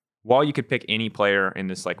while you could pick any player in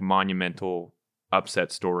this like monumental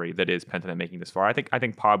upset story that is Pentanet making this far, I think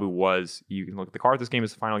Pabu was, you can look at the Karthus game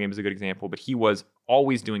as the final game is a good example, but he was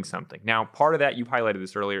always doing something. Now, part of that, you've highlighted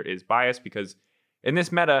this earlier, is bias because in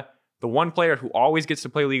this meta, the one player who always gets to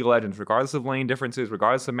play League of Legends, regardless of lane differences,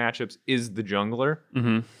 regardless of matchups, is the jungler,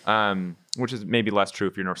 which is maybe less true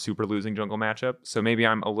if you're in a super losing jungle matchup. So maybe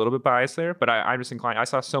I'm a little bit biased there, but I'm just inclined. I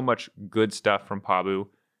saw so much good stuff from Pabu,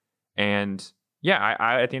 and yeah,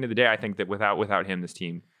 I at the end of the day, I think that without him, this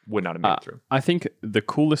team would not have made it through. I think the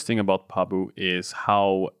coolest thing about Pabu is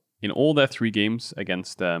how in all their 3 games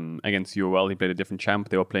against UOL, he played a different champ.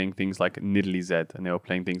 They were playing things like Nidalee Zed, and they were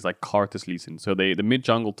playing things like Karthus Lee Sin. So the mid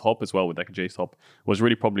jungle top as well with like Jace top was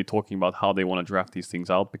really probably talking about how they want to draft these things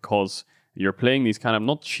out, because you're playing these kind of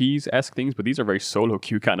not cheese-esque things, but these are very solo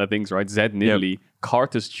queue kind of things, right? Zed, Nidalee,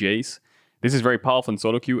 Karthus, Jace. This is very powerful in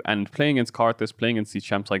solo queue, and playing against Karthus, playing against these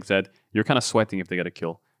champs like Zed, you're kind of sweating if they get a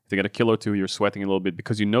kill. They get a kill or 2, you're sweating a little bit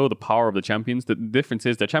because you know the power of the champions. The difference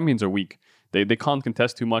is their champions are weak. They can't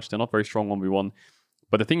contest too much. They're not very strong 1v1.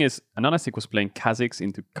 But the thing is, Ananastic was playing Kha'Zix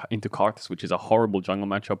into Karthus, which is a horrible jungle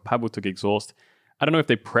matchup. Pabu took Exhaust. I don't know if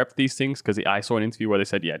they prepped these things, because I saw an interview where they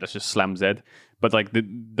said, yeah, let's just slam Zed. But like the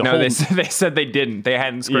no, whole... they said they didn't. They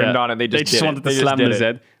hadn't scrimmed on it. They just wanted to slam the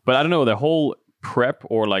Zed. But I don't know, their whole prep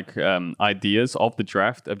or like ideas of the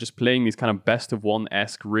draft of just playing these kind of best of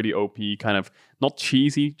one-esque, really OP, kind of not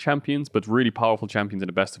cheesy champions, but really powerful champions in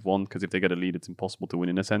a best of one, because if they get a lead, it's impossible to win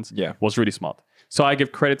in a sense. Yeah. Was really smart. So I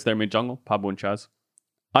give credit to their mid jungle, Pabu and Chaz.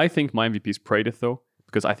 I think my MVP is Praedyth though,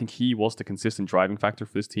 because I think he was the consistent driving factor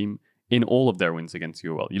for this team in all of their wins against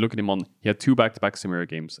UOL. You look at him he had 2 back-to-back Samira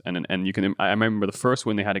games, and I remember the first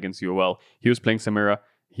win they had against UOL, he was playing Samira.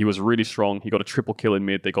 He was really strong. He got a triple kill in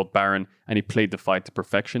mid. They got Baron, and he played the fight to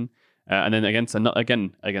perfection. And then against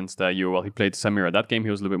UOL, he played Samira. That game, he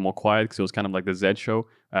was a little bit more quiet because it was kind of like the Zed show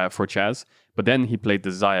for Chaz. But then he played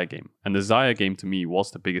the Xayah game. And the Xayah game, to me,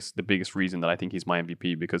 was the biggest reason that I think he's my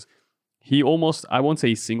MVP, because he almost, I won't say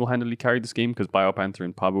he single-handedly carried this game, because BioPanther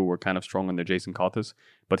and Pabu were kind of strong on their Jason Karthus,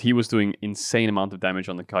 but he was doing insane amount of damage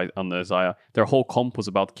on the Xayah. Their whole comp was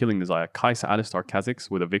about killing the Xayah. Kai'Sa, Alistar, Kha'Zix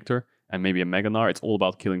with a Victor, and maybe a Meganar. It's all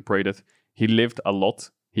about killing Praedyth. He lived a lot.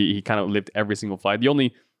 He kind of lived every single fight. The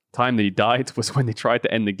only time that he died was when they tried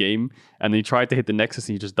to end the game, and he tried to hit the Nexus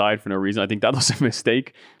and he just died for no reason. I think that was a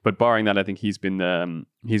mistake. But barring that, I think he's been the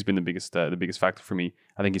biggest factor for me.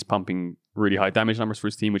 I think he's pumping really high damage numbers for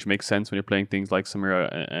his team, which makes sense when you're playing things like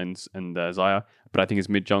Samira and Xayah. But I think his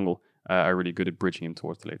mid jungle are really good at bridging him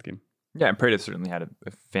towards the late game. Yeah, and Praedyth certainly had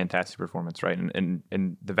a fantastic performance, right? And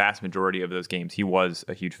in the vast majority of those games, he was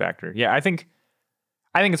a huge factor. Yeah, I think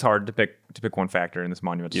it's hard to pick one factor in this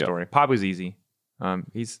Monumental story. Pabu's easy.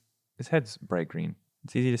 His head's bright green.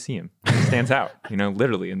 It's easy to see him. He stands out,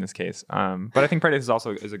 literally in this case. But I think Praedyth is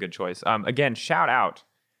also a good choice. Again, shout out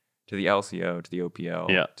to the LCO, to the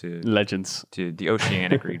OPL, to legends, to the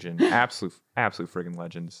Oceanic region. Absolute friggin'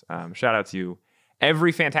 legends. Shout out to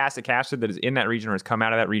every fantastic caster that is in that region or has come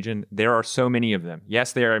out of that region. There are so many of them.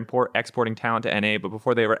 Yes, they are exporting talent to NA, but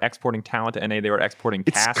before they were exporting talent to NA, they were exporting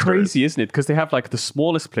casters. It's crazy, isn't it? Because they have the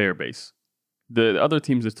smallest player base. The other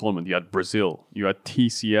teams this tournament, you had Brazil, you had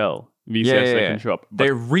TCL, VCS that can show up.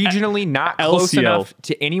 They're regionally not close enough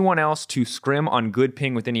to anyone else to scrim on good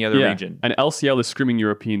ping with any other region. And LCL is scrimming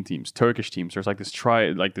European teams, Turkish teams. There's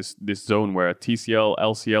this zone where TCL,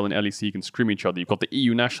 LCL, and LEC can scrim each other. You've got the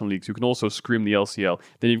EU national leagues who can also scrim the LCL.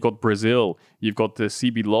 Then you've got Brazil, you've got the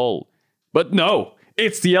CB LOL. But no,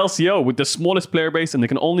 it's the LCO with the smallest player base, and they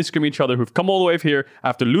can only scrim each other, who've come all the way here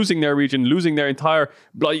after losing their region, losing their entire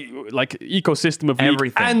ecosystem of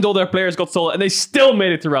league, and all their players got stolen, and they still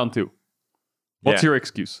made it to round 2. What's your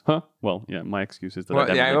excuse? Huh? Well, yeah, my excuse is that who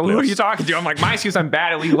are you talking to? I'm like, my excuse, I'm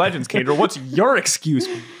bad at League of Legends, Kendra. What's your excuse,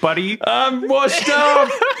 buddy? I'm washed up.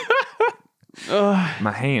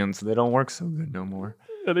 My hands, they don't work so good no more.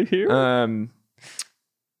 Are they here?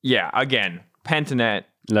 Yeah, again, Pentanet.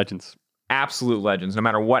 Legends. Absolute legends. No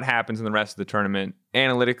matter what happens in the rest of the tournament,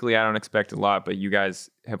 analytically, I don't expect a lot, but you guys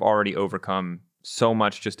have already overcome so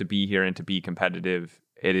much just to be here and to be competitive.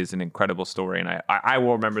 It is an incredible story, and I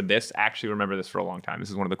will remember this for a long time. This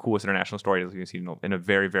is one of the coolest international stories we've seen in a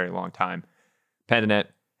very, very long time. Pentanet,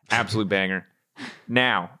 absolute banger.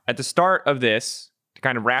 Now, at the start of this, to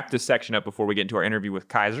kind of wrap this section up before we get into our interview with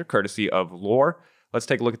Kaiser, courtesy of Lore, let's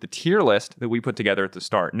take a look at the tier list that we put together at the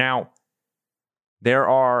start. Now, there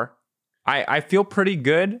are... I feel pretty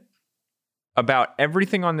good about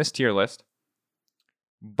everything on this tier list,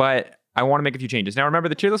 but I want to make a few changes. Now, remember,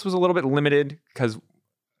 the tier list was a little bit limited because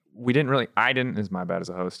this is my bad as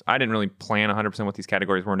a host. I didn't really plan 100% what these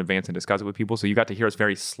categories were in advance and discuss it with people, so you got to hear us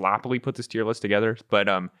very sloppily put this tier list together. But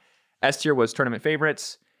S tier was tournament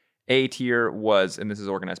favorites. A tier was, and this is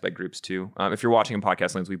organized by groups too. If you're watching in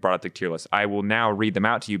podcast lands, we brought up the tier list. I will now read them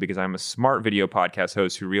out to you because I'm a smart video podcast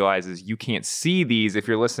host who realizes you can't see these if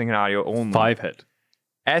you're listening in audio only. 5-hit.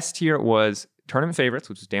 S tier was tournament favorites,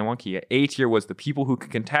 which is Damwon Kia. A tier was the people who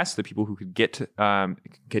could contest, the people who could get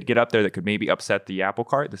up there that could maybe upset the apple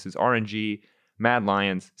cart. This is RNG, Mad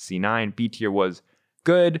Lions, C9. B tier was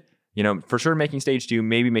good. For sure making stage 2,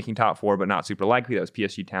 maybe making top 4, but not super likely. That was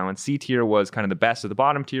PSG Talent. C tier was kind of the best of the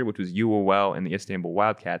bottom tier, which was UOL and the Istanbul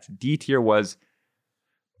Wildcats. D tier was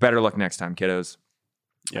better luck next time, kiddos,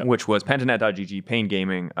 which was Pentanet.gg, Pain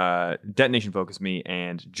Gaming, Detonation Focus Me,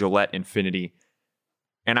 and Gillette Infinity.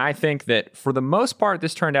 And I think that for the most part,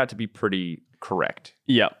 this turned out to be pretty correct.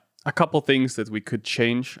 Yeah. A couple things that we could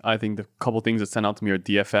change. I think the couple things that stand out to me are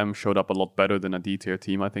DFM showed up a lot better than a D-tier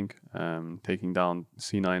team, I think. Taking down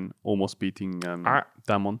C9, almost beating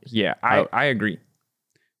Damwon. Yeah, I agree.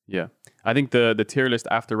 Yeah. I think the tier list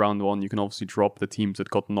after round 1, you can obviously drop the teams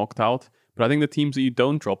that got knocked out. But I think the teams that you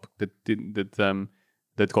don't drop that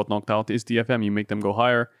got knocked out is DFM. You make them go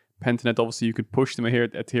higher. Pentanet, obviously, you could push them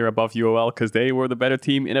a tier above UOL because they were the better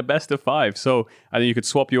team in a best of 5. So I think you could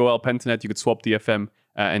swap UOL, Pentanet, you could swap DFM,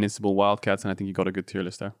 and Istanbul Wildcats, and I think you got a good tier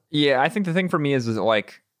list there. Yeah, I think the thing for me is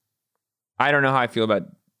I don't know how I feel about...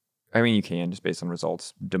 I mean, you can, just based on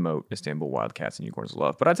results, demote Istanbul Wildcats and Unicorns of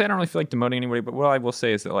Love. But I'd say I don't really feel like demoting anybody, but what I will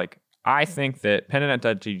say is that, I think that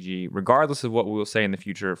Pentanet.gg, regardless of what we will say in the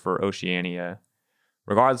future for Oceania,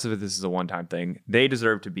 regardless of if this is a one-time thing, they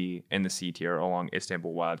deserve to be in the C tier along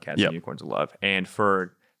Istanbul Wildcats and Unicorns of Love. And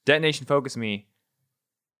for Detonation Focus Me...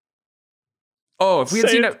 Oh, if we had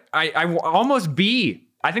seen it, I almost B.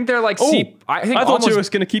 I think they're C. I thought you were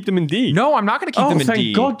going to keep them in D. No, I'm not going to keep them in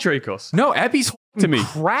D. Thank God, Dracos. No, Ebi's to me.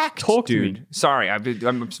 Cracked, Talk dude. To me. Sorry,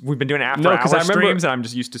 we've been doing after-hour streams, and I'm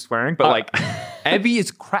just used to swearing. But Ebi is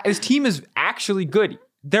cracked. His team is actually good.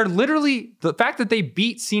 They're literally, the fact that they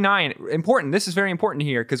beat C9, important. This is very important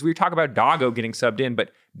here because we talk about Doggo getting subbed in, but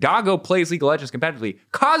Doggo plays League of Legends competitively.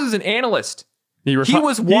 Kaz is an analyst. He's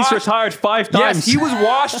retired 5 times. Yes, he was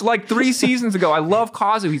washed 3 seasons ago. I love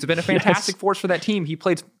Kazu. He's been a fantastic force for that team. He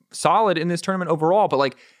plays solid in this tournament overall. But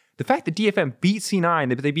like the fact that DFM beat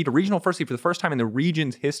C9, they beat a regional first seed for the first time in the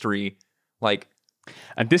region's history, like.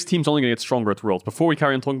 And this team's only going to get stronger at Worlds. Before we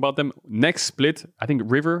carry on talking about them, next split, I think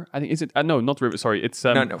River, is it? No, not River, sorry. It's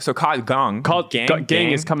No. So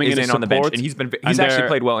Gang is coming in as on the bench, support, and he's actually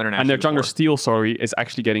played well internationally. And their jungler Steel, is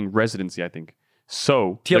actually getting residency, I think.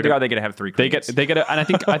 So TLDR, they get to have 3 queens. They get, and I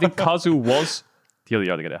think Kazu was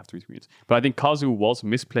TLDR, they get to have 3 queens. But I think Kazu was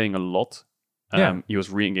misplaying a lot. He was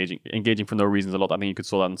engaging for no reasons a lot. I think you could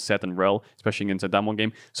saw that on Set and Rel, especially against a Damwon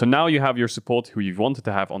game. So now you have your support who you've wanted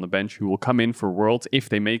to have on the bench, who will come in for Worlds if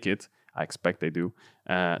they make it. I expect they do.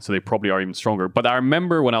 So they probably are even stronger. But I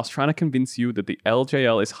remember when I was trying to convince you that the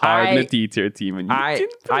LJL is higher than the D-tier team, and I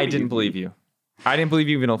didn't believe you. I didn't believe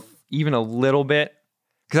you even a little bit.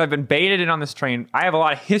 Because I've been baited in on this train. I have a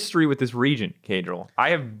lot of history with this region, Kadriel.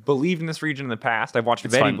 I have believed in this region in the past. I've watched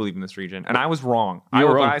Vedi believe in this region, and I was wrong.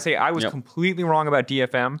 I was completely wrong about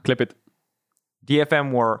DFM. Clip it.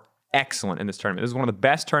 DFM were excellent in this tournament. This is one of the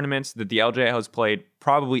best tournaments that the LJL has played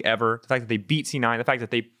probably ever. The fact that they beat C9, the fact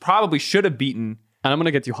that they probably should have beaten. And I'm going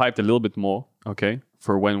to get you hyped a little bit more, okay,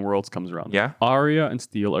 for when Worlds comes around. Yeah. Arya and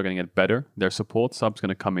Steel are going to get better. Their support sub's going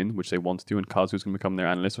to come in, which they want to, and Kazu's going to become their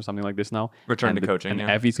analyst or something like this now. Return to coaching, and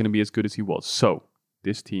Evie's going to be as good as he was. So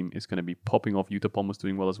this team is going to be popping off. Utah Palm was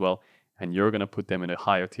doing well as well, and you're going to put them in a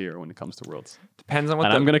higher tier when it comes to Worlds. Depends on what.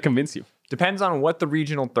 And I'm going to convince you. Depends on what the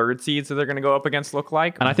regional third seeds that they're going to go up against look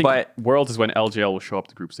like. And I think Worlds is when LJL will show up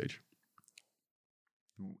to group stage.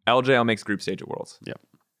 LJL makes group stage at Worlds. Yeah.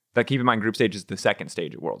 But keep in mind, group stage is the second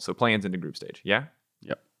stage at Worlds, so play-ins into group stage. Yeah.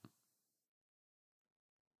 Yep.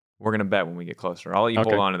 We're gonna bet when we get closer. I'll let you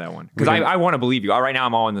hold on to that one because I want to believe you. Right now,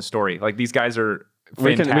 I'm all in the story. Like these guys are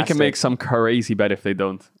fantastic. We can make some crazy bet if they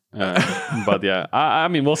don't. But yeah, I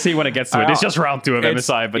mean, we'll see when it gets to it. It's just round 2 of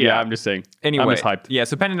MSI, but yeah, I'm just saying. Anyway, I'm just hyped. Yeah,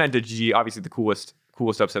 so Pendant to GG, obviously the coolest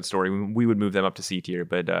upset story. We would move them up to C tier,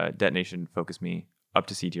 but Detonation focused me up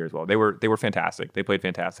to C tier as well. They were fantastic. They played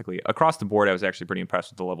fantastically across the board. I was actually pretty impressed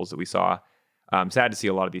with the levels that we saw. Sad to see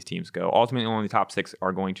a lot of these teams go. Ultimately, only the top 6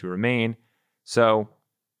 are going to remain. So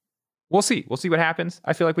we'll see. We'll see what happens.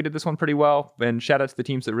 I feel like we did this one pretty well. And shout out to the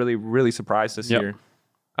teams that really, really surprised us here.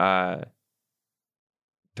 Oh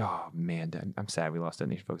man, I'm sad we lost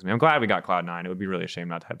Detonation Focus. I'm glad we got Cloud9. It would be really a shame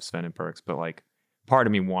not to have Sven and Perks, but like part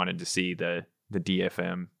of me wanted to see the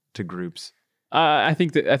DFM to groups. I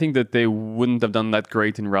think that they wouldn't have done that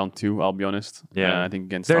great in round 2. I'll be honest. Yeah, I think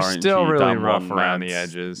against they're RNG, still really Damwon, rough around Mats, the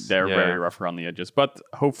edges. They're very rough around the edges, but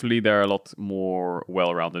hopefully they're a lot more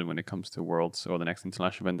well-rounded when it comes to Worlds or the next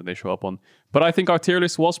international event that they show up on. But I think our tier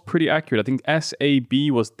list was pretty accurate. I think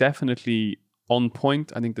SAB was definitely on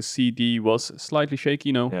point. I think the CD was slightly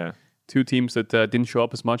shaky. Yeah. 2 teams that didn't show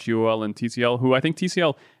up as much, UOL and TCL. Who I think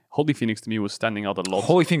TCL. Holy Phoenix to me was standing out a lot.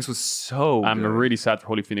 Holy Phoenix was so good. I'm really sad for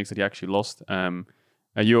Holy Phoenix that he actually lost.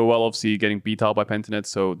 UOL obviously getting beat out by Pentanet,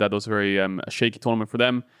 so that was a very shaky tournament for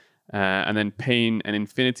them. And then Pain and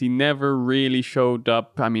Infinity never really showed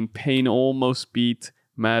up. I mean, Pain almost beat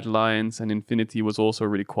Mad Lions, and Infinity was also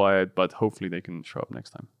really quiet, but hopefully they can show up next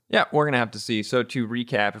time. Yeah, we're going to have to see. So to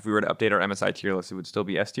recap, if we were to update our MSI tier list, it would still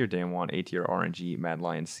be S tier, Damwon, A tier, RNG, Mad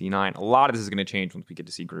Lions, C9. A lot of this is going to change once we get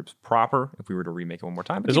to see groups proper, if we were to remake it one more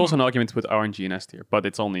time. But there's also an argument with RNG and S tier, but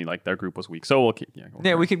it's only like their group was weak. So we'll keep...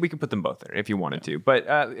 Yeah, we could put them both there if you wanted to.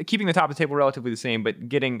 But keeping the top of the table relatively the same, but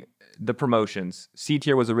getting the promotions. C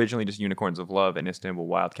tier was originally just Unicorns of Love and Istanbul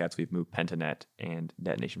Wildcats. We've moved Pentanet and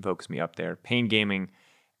Detonation Focus Me up there. Pain Gaming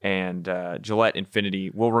and Gillette Infinity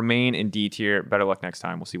will remain in D tier. Better luck next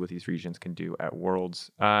time. We'll see what these regions can do at Worlds.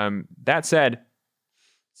 That said,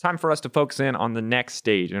 it's time for us to focus in on the next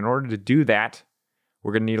stage. And in order to do that,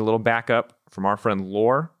 we're going to need a little backup from our friend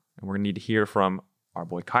Lore, and we're going to need to hear from our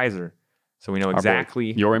boy Kaiser. So we know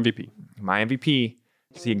exactly... Your MVP. My MVP.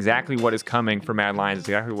 To see exactly what is coming for Mad Lions,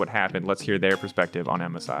 exactly what happened. Let's hear their perspective on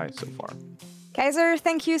MSI so far. Kaiser,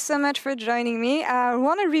 thank you so much for joining me. I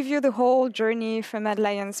want to review the whole journey for Mad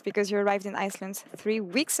Lions because you arrived in Iceland 3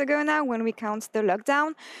 weeks ago now when we count the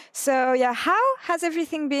lockdown. So yeah, how has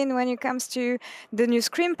everything been when it comes to the new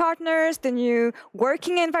Scream partners, the new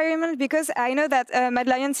working environment? Because I know that Mad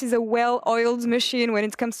Lions is a well-oiled machine when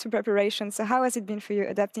it comes to preparation. So how has it been for you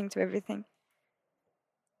adapting to everything?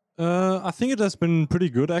 I think it has been pretty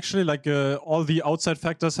good actually. Like all the outside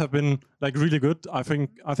factors have been like really good. I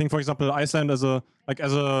think for example Iceland as a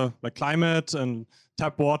climate and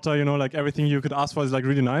tap water, you know, like everything you could ask for is like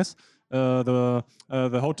really nice. The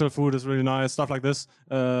hotel food is really nice, stuff like this.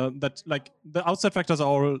 That like the outside factors are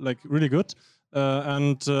all like really good.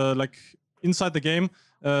 And like inside the game,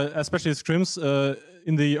 especially scrims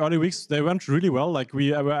in the early weeks, they went really well. Like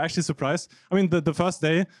we were actually surprised. I mean, the first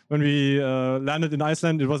day when we landed in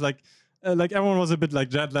Iceland, it was like everyone was a bit like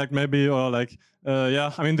jet lagged maybe, or like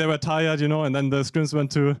yeah. I mean, they were tired, and then the scrims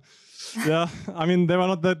went to. Yeah, I mean they were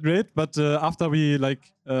not that great, but after we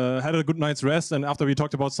had a good night's rest, and after we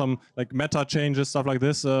talked about some like meta changes, stuff like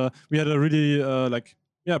this, we had a really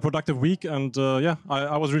productive week, and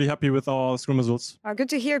I was really happy with our scrim results. Good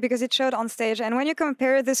to hear, because it showed on stage. And when you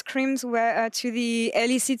compare the scrims to the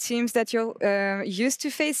LEC teams that you're used to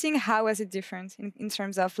facing, how was it different in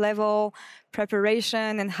terms of level,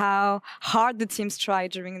 preparation, and how hard the teams try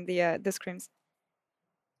during the scrims?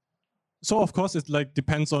 So of course it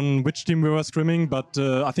depends on which team we were scrimming, but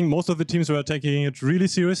I think most of the teams were taking it really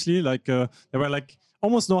seriously. There were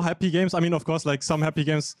almost no happy games. I mean, of course, some happy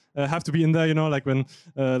games have to be in there. Like when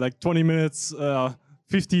 20 minutes,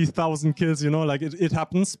 50,000 kills. It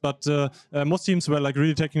happens. But most teams were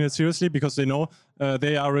really taking it seriously, because they know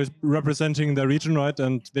they are representing their region, right,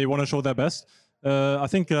 and they want to show their best. I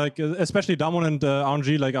think especially Damwon and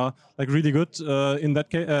RNG are really good in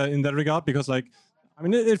that regard, because I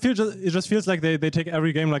mean, it just feels like they take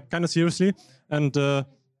every game kind of seriously, and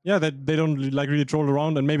they don't really troll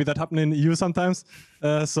around, and maybe that happened in EU sometimes.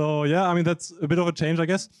 So yeah, I mean that's a bit of a change, I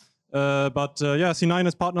guess. But C9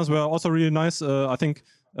 as partners were also really nice. I think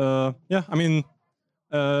I mean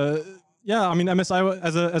MSI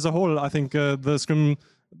as a whole, I think the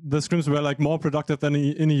scrims were more productive than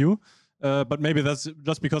in EU. But maybe that's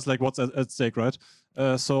just because what's at stake, right?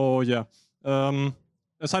 So yeah.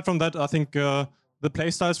 Aside from that, I think. The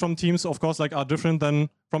playstyles from teams, of course, are different than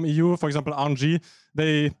from EU. For example, RNG,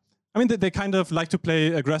 they kind of like to play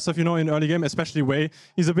aggressive, in early game, especially Wei.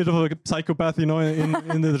 He's a bit of a psychopath, in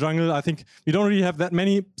the jungle. I think we don't really have that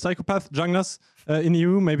many psychopath junglers in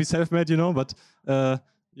EU, maybe self-made, but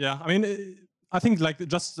yeah, I mean, I think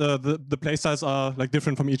just the playstyles are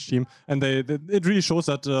different from each team, and it really shows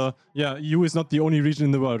that EU is not the only region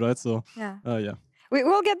in the world, right? So yeah. We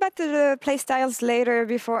will get back to the playstyles later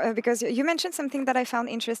because you mentioned something that I found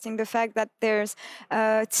interesting, the fact that there's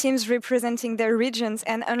teams representing their regions,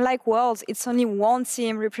 and unlike Worlds, it's only one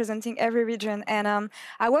team representing every region. And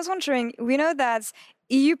I was wondering, we know that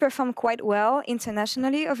EU performed quite well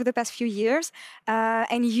internationally over the past few years,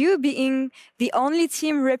 and you being the only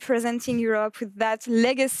team representing Europe with that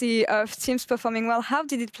legacy of teams performing well, how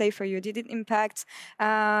did it play for you? Did it impact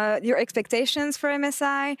your expectations for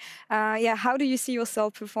MSI? How do you see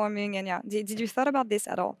yourself performing? And did you thought about this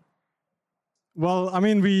at all? Well, I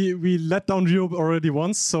mean, we let down Europe already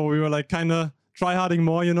once, so we were kind of tryharding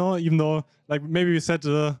more, even though maybe we said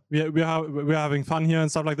we're having fun here and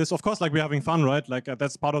stuff like this. Of course, we're having fun, right?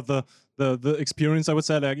 That's part of the experience, I would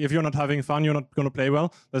say. If you're not having fun, you're not going to play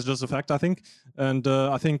well. That's just a fact, I think. And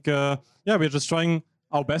I think we're just trying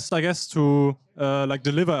our best, I guess, to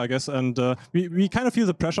deliver, I guess. And we kind of feel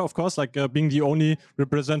the pressure, of course, being the only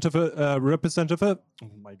representative. Oh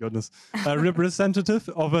my goodness, representative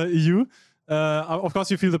of EU. Of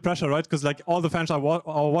course, you feel the pressure, right? Because all the fans are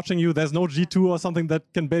watching you. There's no G2 or something that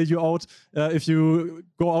can bail you out if you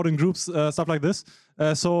go out in groups, stuff like this.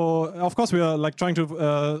 So of course we are trying to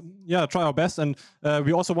try our best, and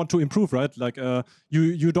we also want to improve, right?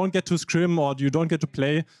 You don't get to scrim, or you don't get to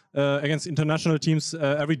play against international teams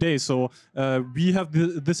every day. So we have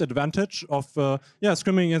this advantage of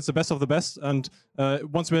scrimming against the best of the best. And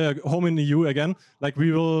once we're home in the EU again,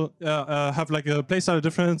 we will have a playstyle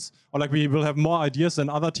difference, or we will have more ideas than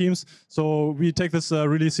other teams. So we take this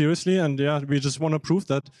really seriously, and we just want to prove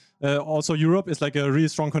that also Europe is a really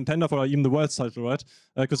strong contender for even the world's title, right?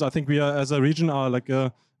 Because I think we are, as a region, are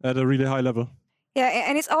at a really high level. Yeah,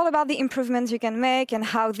 and it's all about the improvements you can make and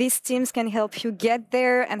how these teams can help you get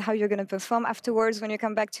there and how you're going to perform afterwards when you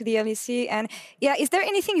come back to the LEC. And is there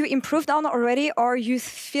anything you improved on already, or you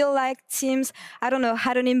feel like teams, I don't know,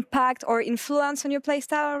 had an impact or influence on your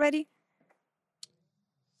playstyle already?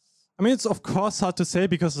 I mean, it's of course hard to say,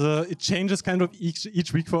 because it changes kind of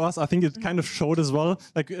each week for us. I think it kind of showed as well.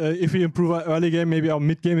 If we improve our early game, maybe our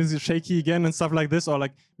mid game is shaky again and stuff like this, or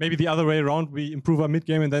maybe the other way around, we improve our mid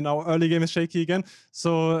game and then our early game is shaky again.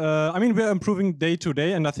 So I mean, we're improving day to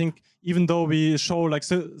day, and I think even though we show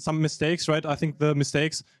some mistakes, right? I think the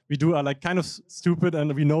mistakes we do are kind of stupid,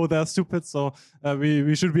 and we know they're stupid, so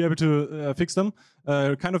we should be able to fix them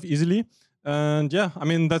kind of easily. And I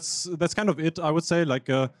mean, that's kind of it, I would say.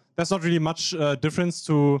 There's not really much difference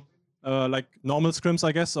to normal scrims,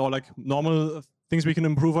 I guess, or normal things we can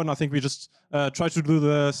improve on. I think we just try to do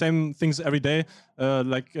the same things every day,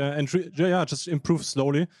 and just improve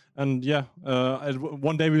slowly. And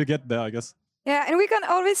one day we'll get there, I guess. Yeah, and we can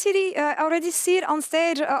already see it on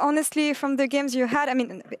stage. Honestly, from the games you had, I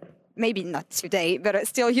mean, maybe not today, but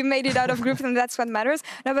still, you made it out of groups, and that's what matters.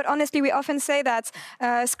 No, but honestly, we often say that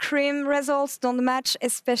scrim results don't match,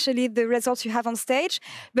 especially the results you have on stage.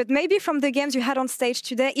 But maybe from the games you had on stage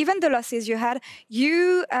today, even the losses you had,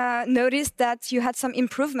 you noticed that you had some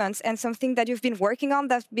improvements and something that you've been working on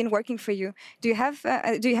that's been working for you. Do you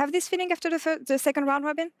have this feeling after the second round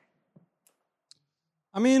robin?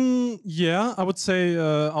 I mean, yeah, I would say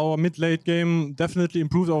our mid-late game definitely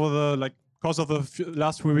improved over the course of the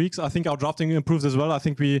last few weeks. I think our drafting improved as well. I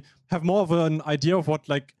think we have more of an idea of what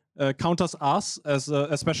counters us as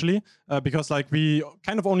especially because we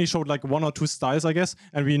kind of only showed one or two styles, I guess,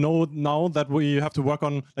 and we know now that we have to work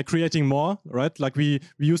on creating more, right? We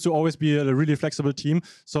used to always be a really flexible team.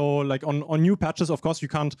 So on new patches, of course, you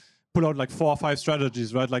can't pull out 4 or 5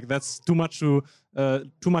 strategies, right? That's too much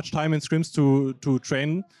time in scrims to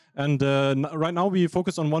train. And right now we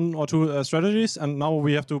focus on 1 or 2 strategies, and now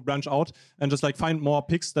we have to branch out and just find more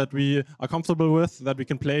picks that we are comfortable with, that we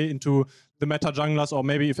can play into the meta junglers, or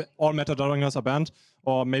maybe if all meta junglers are banned,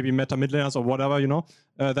 or maybe meta mid laners or whatever,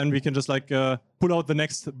 then we can just pull out the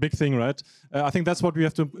next big thing, right? I think that's what we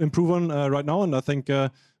have to improve on right now, and I think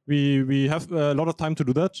we have a lot of time to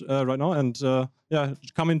do that right now, and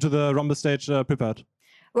come into the Rumble stage prepared.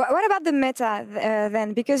 What about the meta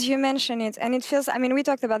then? Because you mentioned it, and it feels. I mean, we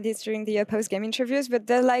talked about this during the post-game interviews, but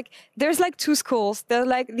there's 2 schools. There's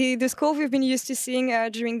the school we've been used to seeing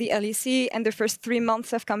during the LEC and the first 3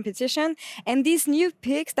 months of competition, and these new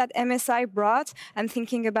picks that MSI brought. I'm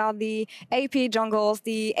thinking about the AP jungles,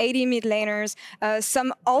 the AD mid laners,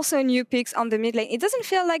 some also new picks on the mid lane. It doesn't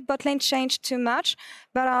feel like bot lane changed too much,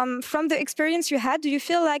 but from the experience you had, do you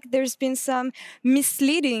feel like there's been some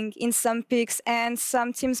misleading in some picks and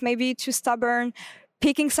some teams maybe too stubborn,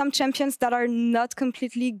 picking some champions that are not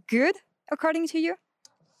completely good, according to you?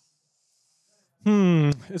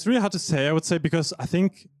 It's really hard to say, I would say, because I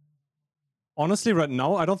think, honestly, right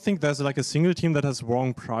now, I don't think there's a single team that has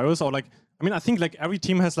wrong priors, or I think every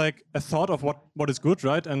team has a thought of what is good,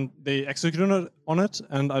 right? And they execute on it.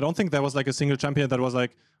 And I don't think there was a single champion that was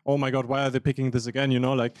oh my god, why are they picking this again?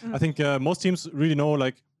 I think most teams really know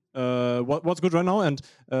what's good right now, and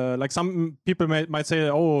some people might say,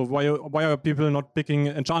 oh, why are people not picking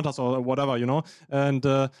enchanters or whatever, And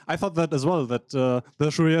I thought that as well, that the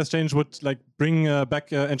Shuria's change would bring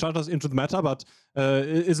back enchanters into the meta, but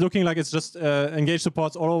it's looking like it's just engage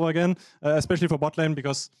supports all over again, especially for bot lane,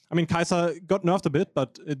 because Kai'Sa got nerfed a bit,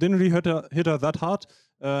 but it didn't really hit her that hard.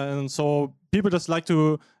 And so people just like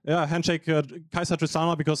to handshake Kai'Sa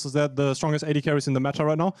Tristana because they're the strongest AD carries in the meta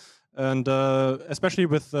right now. And especially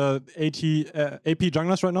with AP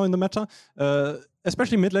junglers right now in the meta,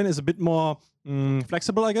 especially mid lane is a bit more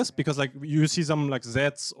flexible, I guess, because you see some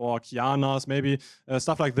Zeds or Kianas, maybe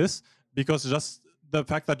stuff like this, because just the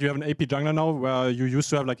fact that you have an AP jungler now, where you used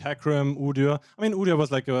to have Hecarim, Udyr. Udyr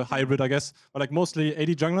was a hybrid, I guess, but mostly AD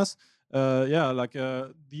junglers.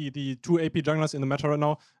 The 2 AP junglers in the meta right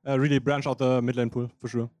now really branch out the mid lane pool for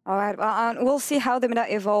sure. All right, well, we'll see how the meta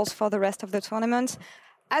evolves for the rest of the tournament.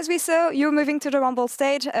 As we saw, you're moving to the Rumble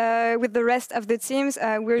stage with the rest of the teams.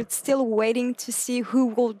 We're still waiting to see who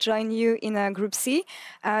will join you in Group C.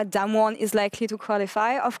 Damwon is likely to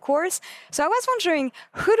qualify, of course. So I was wondering,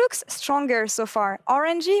 who looks stronger so far,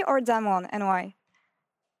 RNG or Damwon, and why?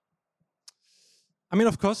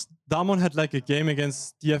 Of course, Damwon had a game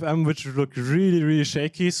against DFM, which looked really, really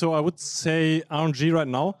shaky. So I would say RNG right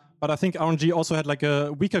now. But I think RNG also had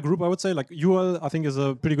a weaker group, I would say. UL, I think, is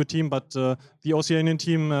a pretty good team, but the Oceanian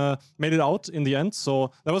team made it out in the end.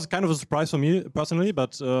 So that was kind of a surprise for me personally.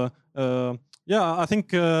 But I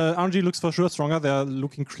think RNG looks for sure stronger. They're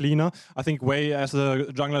looking cleaner. I think Wei as a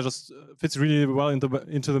jungler just fits really well into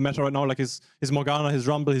the meta right now. His Morgana, his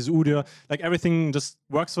Rumble, his Udyr, everything just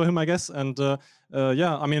works for him, I guess. And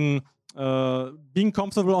being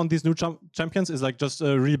comfortable on these new champions is just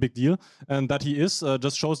a really big deal, and that he is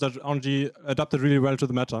just shows that RNG adapted really well to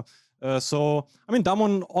the meta.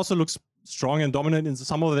 Damwon also looks strong and dominant in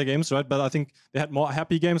some of their games, right? But I think they had more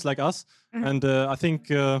happy games like us, and I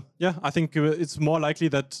think it's more likely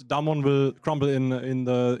that Damwon will crumble in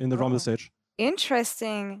the Rumble stage.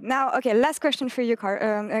 Interesting. Now, okay, last question for you,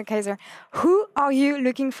 Kaiser. Who are you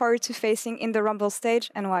looking forward to facing in the Rumble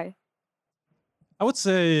stage, and why? I would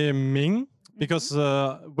say Ming, because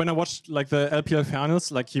when I watched the LPL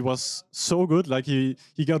finals, he was so good. He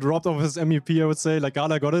got robbed of his MVP, I would say.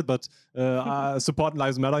 Gala got it, but support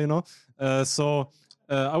lives matter, So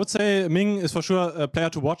I would say Ming is for sure a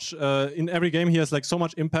player to watch. In every game, he has so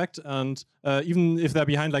much impact, and even if they're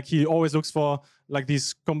behind, he always looks for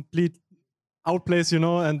these complete outplays,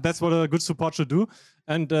 and that's what a good support should do.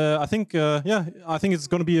 And I think it's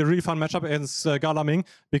going to be a really fun matchup against Galaming,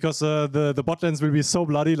 because the bot lanes will be so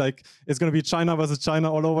bloody. Like, it's going to be China versus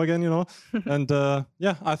China all over again, And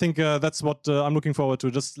I think that's what I'm looking forward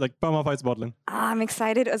to, just like perma-fights bot lane. I'm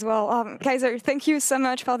excited as well. Kaiser, thank you so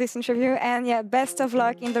much for this interview. And best of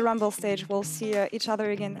luck in the Rumble stage. We'll see each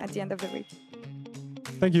other again at the end of the week.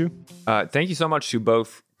 Thank you. Thank you so much to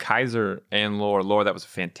both Kaiser and Lore. Lore, that was a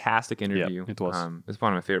fantastic interview. Yeah, it was. It's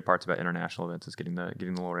one of my favorite parts about international events, is getting the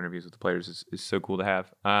Lore interviews with the players is so cool to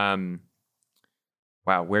have.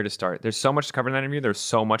 Wow, where to start? There's so much to cover in that interview. There's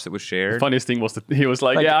so much that was shared. The funniest thing was that he was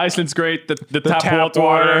like, yeah, Iceland's great. The tap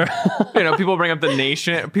water. People bring up the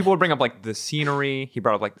nation. People would bring up like the scenery. He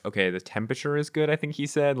brought up like, okay, the temperature is good, I think he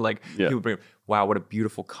said. Like, He would bring up, wow, what a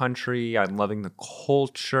beautiful country. I'm loving the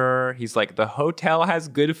culture. He's like, the hotel has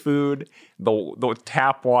good food. The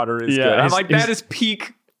tap water is good. I'm like, that is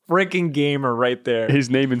peak freaking gamer right there. His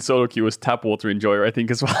name in solo queue was Tap Water Enjoyer, I think,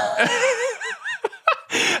 as well.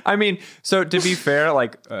 I mean, so to be fair,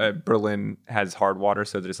 like Berlin has hard water,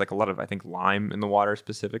 so there's like a lot of, I think, lime in the water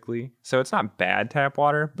specifically. So it's not bad tap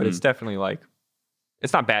water, but it's definitely like,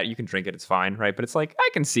 it's not bad. You can drink it, it's fine, right? But it's like, I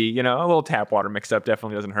can see, a little tap water mixed up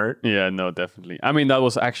definitely doesn't hurt. Yeah, no, definitely. I mean, that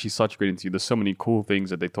was actually such a great interview. There's so many cool things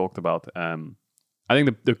that they talked about. I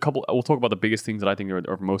think the couple, we'll talk about the biggest things that I think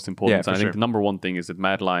are most important. And I think the number one thing is that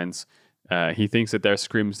Mad Lions, he thinks that there's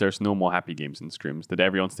scrims, there's no more happy games in scrims, that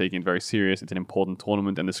everyone's taking it very serious. It's an important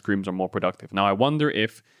tournament and the scrims are more productive. Now, I wonder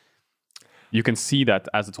if you can see that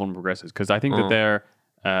as the tournament progresses, because I think that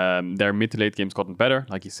their mid to late games gotten better.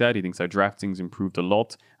 Like he said, he thinks their drafting's improved a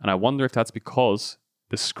lot. And I wonder if that's because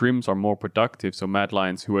the scrims are more productive. So Mad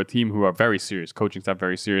Lions, who are a team who are very serious, coaching staff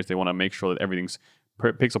very serious, they want to make sure that everything's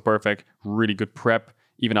pixel perfect, really good prep.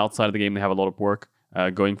 Even outside of the game, they have a lot of work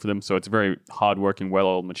going for them. So it's a very hard-working,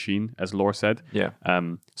 well-oiled machine, as Lore said. Yeah.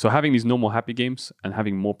 So having these normal happy games and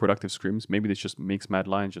having more productive scrims, maybe this just makes Mad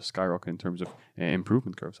Lions just skyrocket in terms of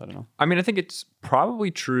improvement curves. I don't know. I mean, I think it's probably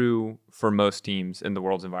true for most teams in the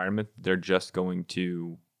world's environment. They're just going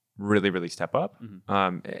to really, really step up.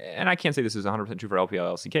 Mm-hmm. And I can't say this is 100% true for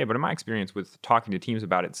LPL, LCK, but in my experience with talking to teams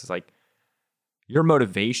about it, it's like your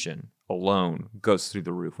motivation alone goes through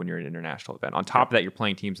the roof when you're at an international event. On top of that, you're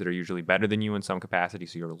playing teams that are usually better than you in some capacity,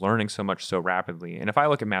 so you're learning so much so rapidly. And if I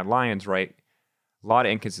look at Mad Lions, right, a lot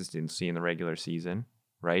of inconsistency in the regular season,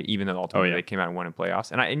 right? Even though ultimately they came out and won in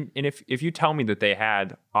playoffs. And if you tell me that they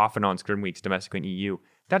had off and on scrim weeks domestically in EU,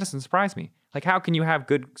 that doesn't surprise me. Like, how can you have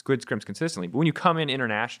good scrims consistently? But when you come in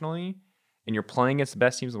internationally and you're playing against the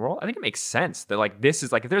best teams in the world, I think it makes sense that like this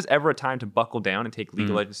is like, if there's ever a time to buckle down and take League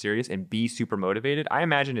of Legends serious and be super motivated, I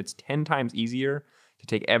imagine it's 10 times easier to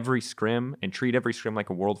take every scrim and treat every scrim like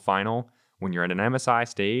a world final when you're at an MSI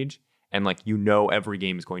stage and like every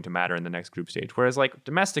game is going to matter in the next group stage. Whereas like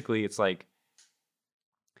domestically, it's like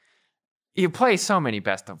you play so many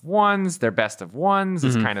best of ones. Their best of ones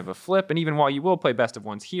is kind of a flip. And even while you will play best of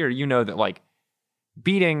ones here, you know that like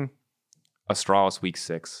beating Astralis week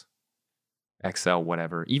 6, XL,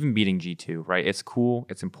 whatever, even beating G2, right? It's cool.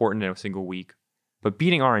 It's important in a single week. But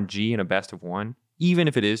beating RNG in a best of one, even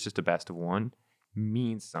if it is just a best of one,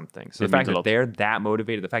 means something. So the fact that they're that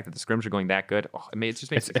motivated, the fact that the scrims are going that good, it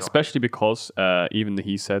just makes it especially because even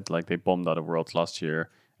he said like they bombed out of Worlds last year,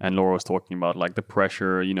 and Laura was talking about like the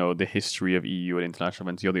pressure, the history of EU at international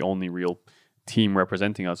events. You're the only real team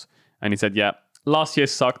representing us. And he said, yeah, last year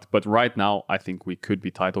sucked, but right now I think we could be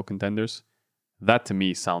title contenders. That to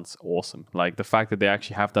me sounds awesome. Like the fact that they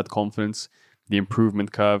actually have that confidence, the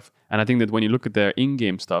improvement curve. And I think that when you look at their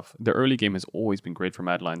in-game stuff, the early game has always been great for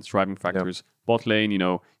Mad Lions. Driving factors, bot lane,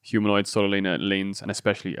 humanoid, solo lane lanes, and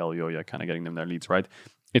especially Elioya kind of getting them their leads, right?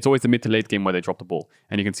 It's always the mid to late game where they drop the ball.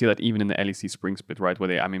 And you can see that even in the LEC spring split, right? Where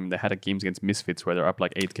they had games against Misfits where they're up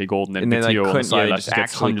like 8k gold and then Pitio on Silas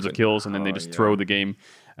gets hundreds of kills and then they just throw the game.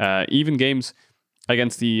 Even games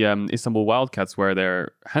against the Istanbul Wildcats where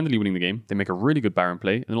they're handily winning the game, they make a really good Baron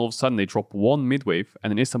play, and then all of a sudden they drop one mid wave,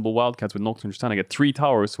 and then Istanbul Wildcats with Nocturne Tristana get 3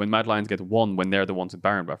 towers when Mad Lions get 1 when they're the ones with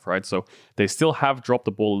Baron buff, right? So they still have dropped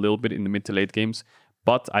the ball a little bit in the mid to late games,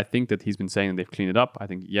 but I think that he's been saying that they've cleaned it up. I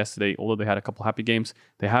think yesterday, although they had a couple happy games,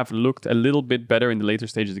 they have looked a little bit better in the later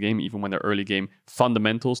stages of the game, even when their early game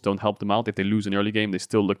fundamentals don't help them out. If they lose an early game, they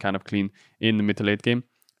still look kind of clean in the mid to late game.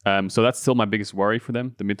 So that's still my biggest worry for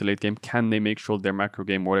them, the mid to late game. Can they make sure their macro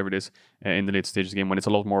game, whatever it is, in the late stages of the game, when it's a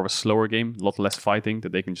lot more of a slower game, a lot less fighting,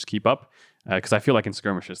 that they can just keep up? Because I feel like in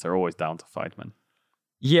skirmishes, they're always down to fight, man.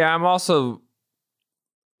 Yeah, I'm also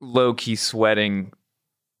low-key sweating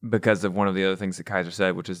because of one of the other things that Kaiser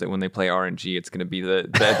said, which is that when they play RNG, it's going to be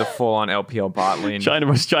the full-on LPL bot lane. China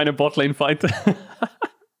versus China bot lane fight.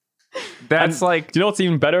 That's like... Do you know what's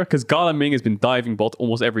even better? Because Galaming has been diving bot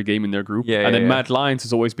almost every game in their group. And then Mad Lions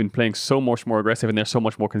has always been playing so much more aggressive and they're so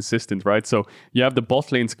much more consistent, right? So you have the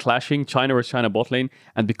bot lanes clashing, China versus China bot lane.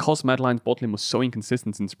 And because Mad Lions bot lane was so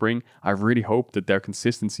inconsistent in spring, I really hope that their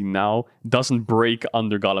consistency now doesn't break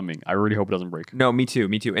under Galaming. I really hope it doesn't break. No, me too.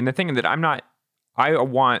 And the thing that I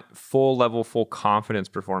want full confidence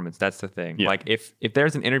performance. That's the thing. Yeah. Like if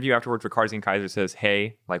there's an interview afterwards where Carzine Kaiser says,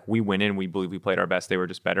 hey, like we win and we believe we played our best, they were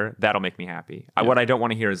just better, that'll make me happy. What I don't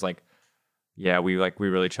want to hear is like, yeah, we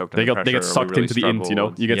really choked on the pressure. They get sucked really into the int, you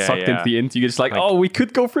know? You get sucked into the int. You get just like, Like, oh, we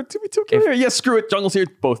could go for it 2v2 here. Yeah, screw it. Jungle's here.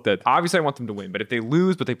 Both dead. Obviously, I want them to win, but if they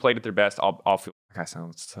lose, but they played at their best, I'll feel like I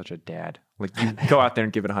sound such a dad. Like you go out there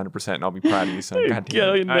and give it 100%, and I'll be proud of you, son. God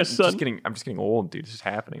damn it. I'm just getting old, dude. It's just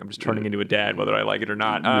happening. I'm just turning into a dad, whether I like it or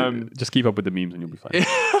not. Just keep up with the memes and you'll be fine.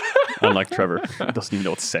 Unlike Trevor, he doesn't even know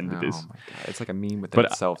what send it is. Oh my god, it's like a meme within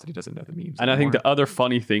itself that he doesn't know the memes. And I think the other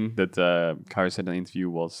funny thing that Kyrie said in the interview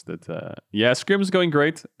was that Scrim's going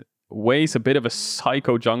great. Way's a bit of a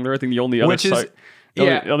psycho jungler. I think the only other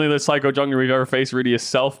only other psycho jungler we've ever faced really is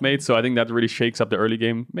Selfmade. So I think that really shakes up the early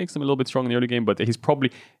game, makes him a little bit strong in the early game. But he's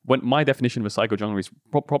probably, when my definition of a psycho jungler is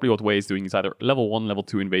probably what Way is doing is either level 1, level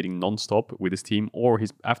 2 invading non-stop with his team, or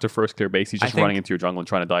he's after first clear base, he's just running into your jungle and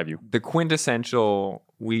trying to dive you. The quintessential,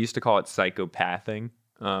 we used to call it psychopathing,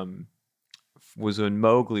 was when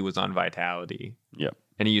Mowgli was on Vitality. Yeah.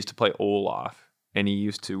 And he used to play Olaf. And he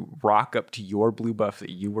used to rock up to your blue buff that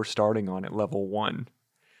you were starting on at level 1.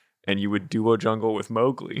 And you would duo jungle with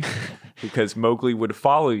Mowgli because Mowgli would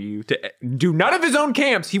follow you to do none of his own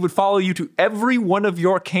camps. He would follow you to every one of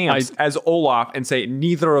your camps as Olaf and say,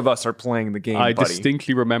 neither of us are playing the game, I buddy.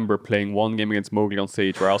 distinctly remember playing one game against Mowgli on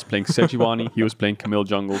stage where I was playing Sejuani, he was playing Camille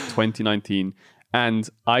Jungle 2019. And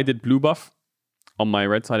I did blue buff on my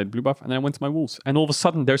red side, I did blue buff, and then I went to my wolves. And all of a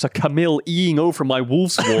sudden, there's a Camille eeing over my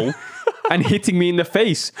wolves wall and hitting me in the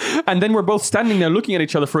face. And then we're both standing there looking at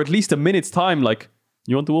each other for at least a minute's time, like,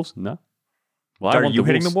 you want the wolves? No. Well, Are you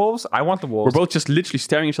hitting the wolves? I want the wolves. We're both just literally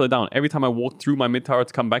staring each other down. Every time I walked through my mid tower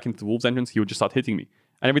to come back into the wolves entrance, he would just start hitting me.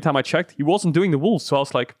 And every time I checked, he wasn't doing the wolves. So I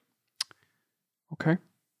was like, okay.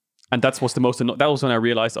 And that was that was when I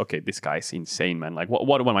realized, okay, this guy's insane, man. Like,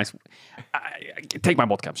 what am I take my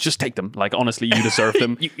bot camps. Just take them. Like, honestly, you deserve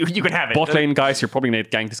them. you can have it. Bot lane guys, you're probably going to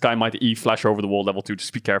get ganked. This guy might E-flash over the wall level 2.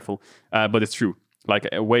 Just be careful. But it's true. Like,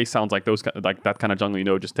 Way sounds like that kind of jungle, you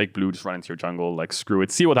know, just take blue, just run into your jungle, like, screw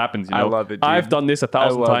it. See what happens, you know? I love it, dude. I've done this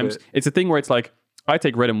 1,000 times. It. It's a thing where it's like, I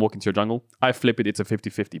take red and walk into your jungle. I flip it, it's a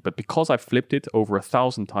 50-50. But because I've flipped it over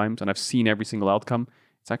 1,000 times and I've seen every single outcome,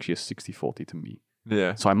 it's actually a 60-40 to me.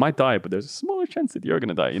 Yeah. So I might die, but there's a smaller chance that you're going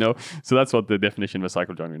to die, you know? So that's what the definition of a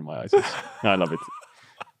cycle jungler in my eyes is. I love it.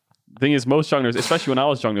 The thing is, most junglers, especially when I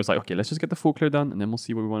was jungler, was like, okay, let's just get the full clear done and then we'll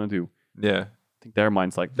see what we want to do. Yeah. I think their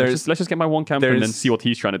mind's like, let's just get my one camp and then see what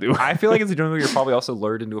he's trying to do. I feel like as a jungler, you're probably also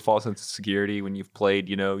lured into a false sense of security when you've played,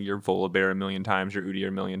 you know, your Volibear a million times, your Udyr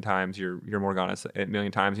a million times, your Morgana a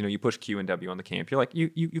million times. You know, you push Q and W on the camp. You're like,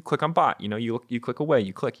 you click on bot. You know, you click away.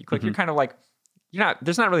 You click. Mm-hmm. You're kind of like,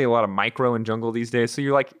 there's not really a lot of micro in jungle these days. So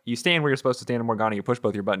you're like, you stand where you're supposed to stand in Morgana. You push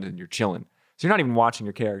both your buttons and you're chilling. So you're not even watching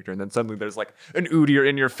your character, and then suddenly there's like an Udyr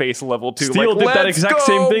in your face level 2. Steel like, did that exact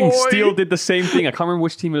same thing. Boy. Steel did the same thing. I can't remember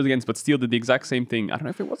which team it was against, but Steel did the exact same thing. I don't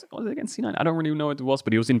know if it was against C9. I don't really know what it was,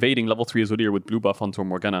 but he was invading level 3 as Udyr with blue buff onto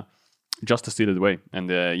Morgana just to steal it away.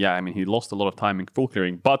 And he lost a lot of time in full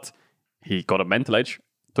clearing, but he got a mental edge,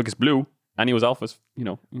 took his blue, and he was alphas. You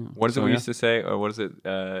know. What is it we used to say? Or what is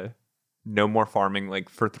it? No more farming like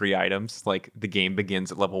for 3 items. Like the game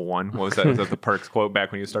begins at level 1. What was that? Was that the Perks quote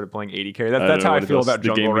back when you started playing AD carry? That's how I feel about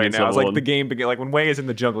jungle right now. It's like the game begins. Like when Way is in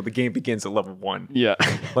the jungle, the game begins at level 1. Yeah.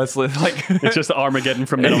 Let's like it's just Armageddon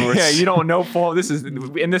from then onwards. Yeah, you don't know full. This is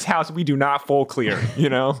in this house. We do not full clear. You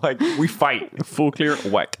know, like we fight full clear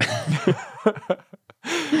wet.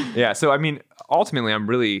 Yeah. So I mean, ultimately,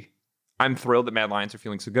 I'm thrilled that Mad Lions are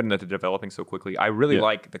feeling so good and that they're developing so quickly. I really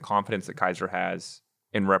like the confidence that Kaiser has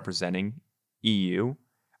in representing EU.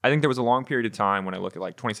 I think there was a long period of time when I look at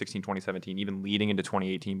like 2016, 2017, even leading into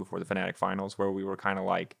 2018 before the Fnatic finals, where we were kind of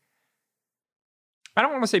like, I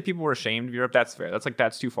don't want to say people were ashamed of Europe. That's fair.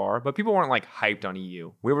 That's too far. But people weren't like hyped on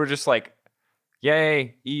EU. We were just like,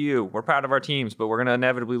 yay, EU. We're proud of our teams, but we're going to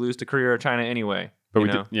inevitably lose to Korea or China anyway.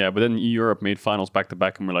 But but then Europe made finals back to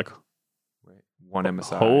back and we're like, one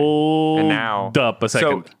MSI. Hold up a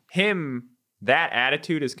second. So that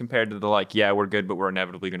attitude is compared to the like, yeah, we're good, but we're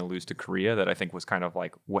inevitably going to lose to Korea. That I think was kind of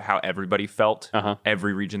like how everybody felt.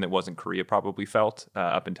 Every region that wasn't Korea probably felt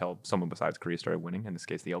up until someone besides Korea started winning. In this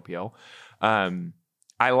case, the LPL.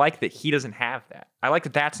 I like that he doesn't have that. I like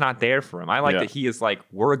that that's not there for him. I like that he is like,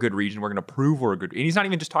 we're a good region. We're going to prove we're a good. And he's not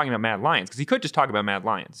even just talking about Mad Lions, because he could just talk about Mad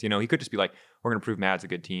Lions. You know, he could just be like, we're going to prove Mad's a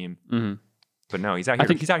good team. Mm-hmm. But no, he's out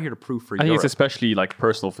here. He's out here to prove for. I think it's especially like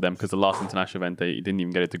personal for them, because the last international event they didn't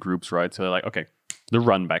even get it to groups, right? So they're like, okay, the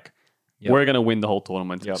run back. Yep. We're going to win the whole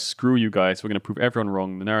tournament. Yep. Screw you guys. We're going to prove everyone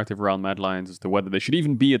wrong. The narrative around Mad Lions is to whether they should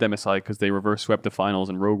even be at MSI, because they reverse swept the finals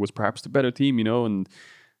and Rogue was perhaps the better team, you know, and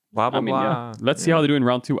blah, blah, blah. Yeah. Let's see how they do in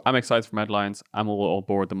round 2. I'm excited for Mad Lions. I'm all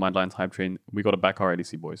aboard the Mad Lions hype train. We got to back our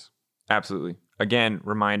ADC boys. Absolutely. Again,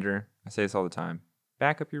 reminder, I say this all the time.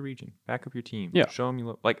 Back up your region. Back up your team. Yeah. Show them you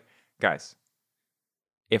look. Like, guys,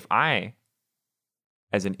 if I,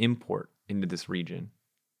 as an import into this region,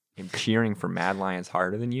 am cheering for Mad Lions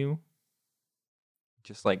harder than you,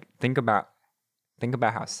 just like think about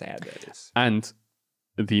how sad that is. And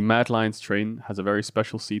the Mad Lions train has a very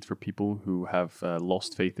special seat for people who have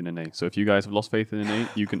lost faith in NA. So if you guys have lost faith in NA,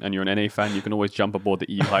 you can, and you're an NA fan, you can always jump aboard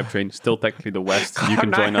the EU hype train. Still technically the West. You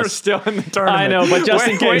can join us. Still in the tournament. I know, but just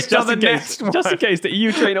in case, just in case, the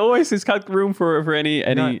EU train always has got room for any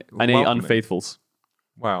unfaithfuls.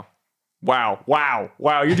 Wow.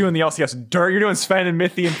 You're doing the LCS dirt. You're doing Sven and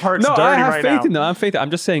Mithy and Parts dirty right now. I have faith in them. I'm faith.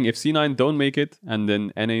 I'm just saying, if C9 don't make it and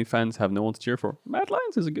then NA fans have no one to cheer for, Mad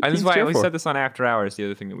Lions is a good team to cheer for. This is why I always said this on After Hours, the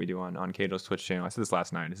other thing that we do on Kato's Twitch channel. I said this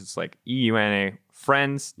last night. It's like EU, NA,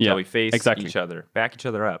 friends, till we face each other, back each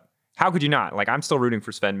other up. How could you not? Like, I'm still rooting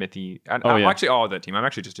for Sven, Mithy. Actually, all of that team. I'm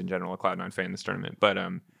actually just in general a Cloud9 fan in this tournament. But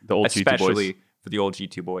the old especially for the old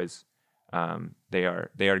G2 boys. They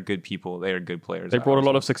are good people. They are good players. They brought a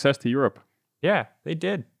lot of success to Europe. Yeah, they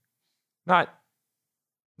did. Not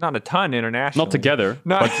a ton internationally. Not together,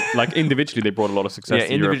 but like individually, they brought a lot of success. Yeah,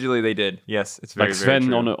 individually they did. Yes, it's very, like Sven very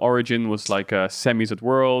true. on the Origin was like semis at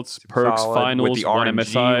Worlds, Perks finals, with the won RNG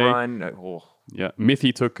MSI. run. Oh. Yeah,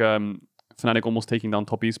 Mithy took Fnatic almost taking down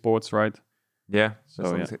top esports, right? Yeah.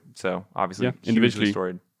 So obviously, individually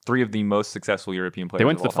storied. 3 of the most successful European players. They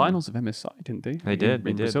went to the finals of MSI, didn't they? They did.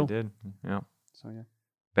 They Brazil. did. Yeah. So yeah,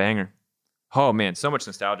 banger. Oh man, so much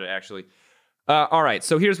nostalgia actually. All right,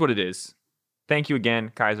 so here's what it is. Thank you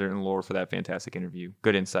again, Kaiser and Laura, for that fantastic interview.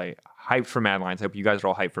 Good insight. Hyped for Mad Lions. I hope you guys are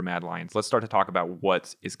all hyped for Mad Lions. Let's start to talk about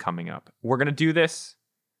what is coming up. We're going to do this.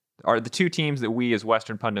 Are the 2 teams that we as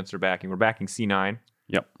Western pundits are backing. We're backing C9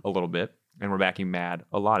 a little bit, and we're backing Mad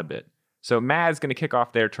a lot of bit. So Mad's going to kick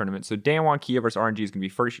off their tournament. So Daewon Kia versus RNG is going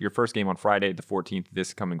to be your first game on Friday, the 14th,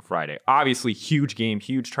 this coming Friday. Obviously, huge game,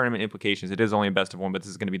 huge tournament implications. It is only a best of 1, but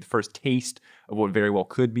this is going to be the first taste of what very well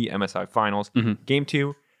could be MSI Finals. Mm-hmm. Game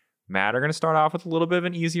 2, Mad are going to start off with a little bit of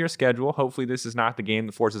an easier schedule. Hopefully, this is not the game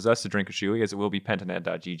that forces us to drink a shoey, as it will be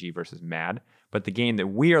Pentanet.gg versus Mad. But the game that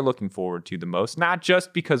we are looking forward to the most, not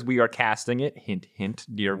just because we are casting it, hint, hint,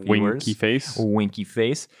 dear viewers. Winky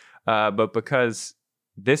face. But because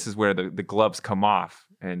this is where the gloves come off,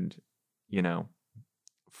 and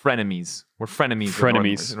frenemies. We're frenemies.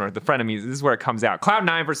 The frenemies. This is where it comes out.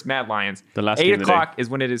 Cloud9 versus Mad Lions. The last 8 o'clock is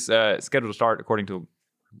when it is scheduled to start, according to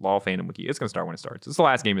Law Fandom Wiki. It's going to start when it starts. It's the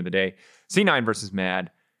last game of the day. C9 versus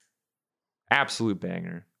Mad. Absolute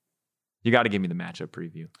banger. You got to give me the matchup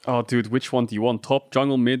preview. Oh, dude, which one do you want? Top,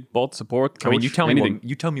 jungle, mid, bot, support, coach? You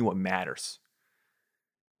tell me what matters.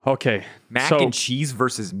 Okay. Mac and cheese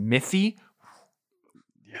versus Mithy.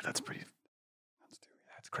 Yeah, that's pretty.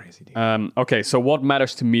 That's crazy, dude. Okay, so what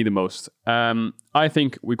matters to me the most? I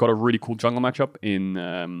think we got a really cool jungle matchup in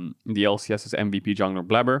the LCS's MVP jungler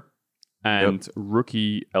Blabber and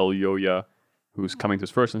rookie Elyoya, who's coming to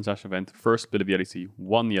his first international event, first split of the LEC,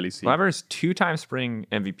 won the LEC. Blabber is 2-time spring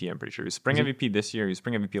MVP, I'm pretty sure. He was spring MVP this year. He was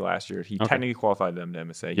spring MVP last year. He technically qualified them to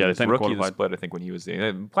MSA. He was rookie of the split, I think, when he was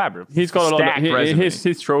there. Blabber. He's got a lot of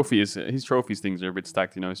his trophies. His trophies things are a bit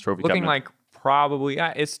stacked, his trophy looking cabinet. Like probably,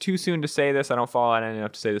 it's too soon to say this. I don't follow it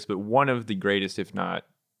enough to say this, but one of the greatest, if not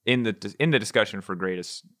in the discussion for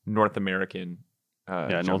greatest North American.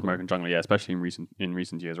 North American jungler, especially in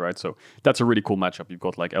recent years, right? So that's a really cool matchup. You've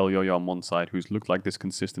got like Elyoya on one side, who's looked like this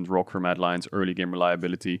consistent rock for Mad Lions, early game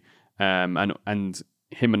reliability, and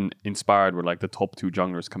him and Inspired were like the top 2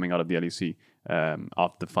 junglers coming out of the LEC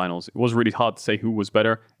after the finals. It was really hard to say who was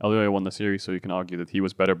better. Elyoya won the series, so you can argue that he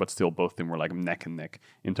was better, but still both of them were like neck and neck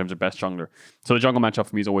in terms of best jungler. So the jungle matchup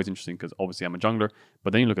for me is always interesting because obviously I'm a jungler,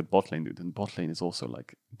 but then you look at bot lane, dude, and bot lane is also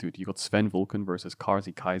like, dude, you got Sven Vulcan versus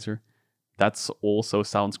Karzi Kaiser. That's also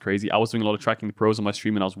sounds crazy. I was doing a lot of tracking the pros on my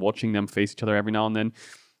stream and I was watching them face each other every now and then.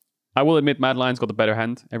 I will admit Mad Lions got the better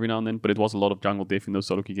hand every now and then, but it was a lot of jungle diff in those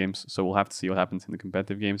solo queue games, so we'll have to see what happens in the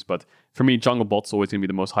competitive games. But for me, jungle bot's always going to be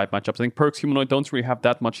the most hype matchups. I think Perkz Humanoid don't really have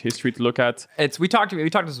that much history to look at. We talked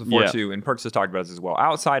this before too, and Perkz has talked about this as well.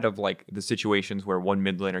 Outside of like the situations where one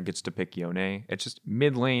mid laner gets to pick Yone, it's just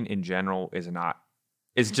mid lane in general is not.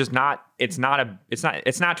 It's just not. It's not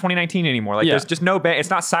 2019 anymore. Like there's just no. It's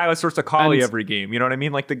not Sylas versus Akali every game. You know what I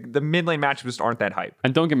mean? Like the mid lane matches just aren't that hype.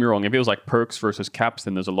 And don't get me wrong, if it was like Perkz versus Caps,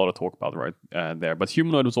 then there's a lot of talk about right there. But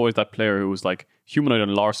Humanoid was always that player who was like Humanoid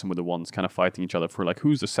and Larson were the ones kind of fighting each other for like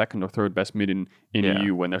who's the second or third best mid in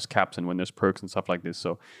EU when there's Caps and when there's Perkz and stuff like this.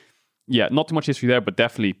 So. Yeah, not too much history there, but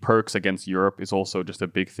definitely Perkz against Europe is also just a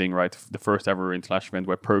big thing, right? The first ever international event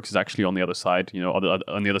where Perkz is actually on the other side,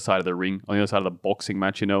 on the other side of the ring, on the other side of the boxing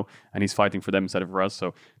match, and he's fighting for them instead of for us.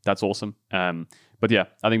 So that's awesome. But yeah,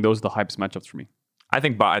 I think those are the hypest matchups for me. I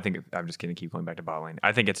think I'm just going to keep going back to bot lane.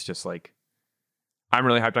 I think it's just like, I'm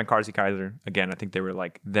really hyped on Carzzy Kaiser. Again, I think they were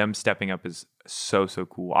like, them stepping up is so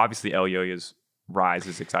cool. Obviously, Elyoya's rise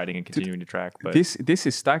is exciting and continuing to track. But this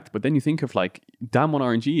is stacked, but then you think of like Damwon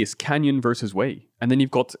RNG is Canyon versus Wei, and then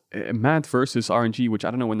you've got Mad versus RNG, which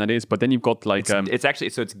I don't know when that is, but then you've got like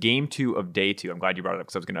it's game 2 of day 2. I'm glad you brought it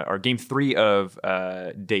up because or game 3 of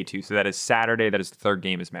day 2. So that is Saturday. That is the third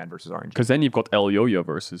game is Mad versus RNG. Because then you've got Elyoya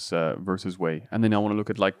versus Wei, and then I want to look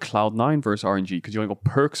at like Cloud9 versus RNG because you only got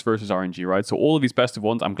Perkz versus RNG, right? So all of these best of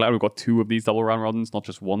ones. I'm glad we've got 2 of these double round robins, not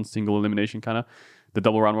just one single elimination kind of. The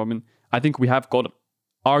double round robin. I think we have got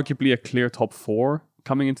arguably a clear top 4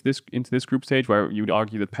 coming into this group stage, where you would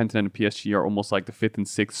argue that Pentanet and PSG are almost like the 5th and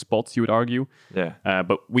 6th spots. You would argue,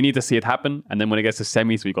 but we need to see it happen. And then when it gets to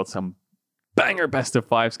semis, we got some banger best of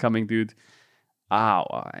 5s coming, dude.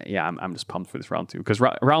 I'm just pumped for this round 2 because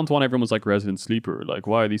round 1 everyone was like Resident Sleeper. Like,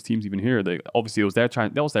 why are these teams even here? They obviously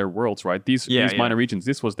that was their worlds, right? These minor regions,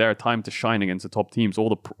 this was their time to shine against the top teams. All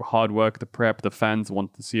the hard work, the prep, the fans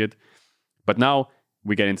wanted to see it, but now.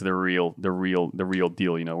 We get into the real deal.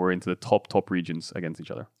 We're into the top regions against each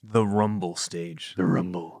other. The Rumble stage. The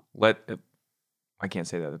Rumble. I can't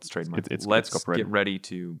say that. That's trademark. Let's get ready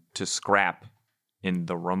to scrap in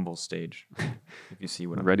the Rumble stage. If you see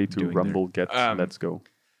what I'm ready to rumble, there. Let's go.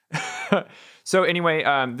 So anyway,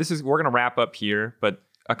 we're gonna wrap up here, but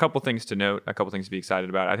a couple things to note, a couple things to be excited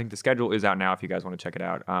about. I think the schedule is out now if you guys want to check it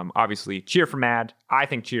out. Obviously, cheer for Mad. I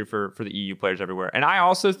think cheer for the EU players everywhere, and I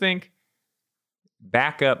also think.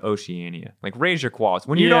 Back up Oceania. Like, raise your quals.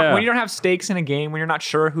 When you don't have stakes in a game, when you're not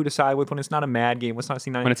sure who to side with, when it's not a Mad game, when it's not a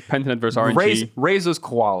C9. When it's Pentanet versus RNG. Raise those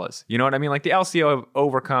koalas. You know what I mean? Like, the LCO have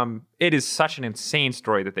overcome. It is such an insane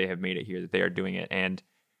story that they have made it here, that they are doing it. And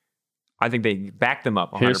I think they back them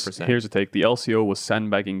up 100%. Here's the take. The LCO was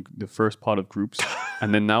sandbagging the first part of groups.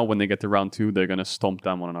 And then now when they get to round 2, they're going to stomp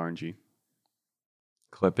down on an RNG.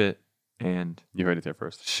 Clip it and... You heard it here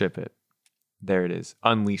first. Ship it. There it is.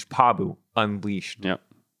 Unleashed. Pabu. Unleashed. Yep.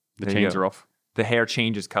 The chains are off. The hair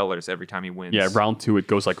changes colors every time he wins. Yeah, round 2 it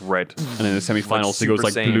goes like red. And then in the semifinals it goes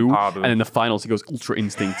like blue. Pabu. And in the finals it goes Ultra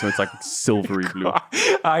Instinct, so it's like silvery blue.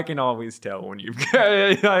 I can always tell when you've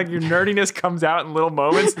like your nerdiness comes out in little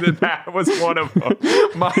moments, and that was one of them.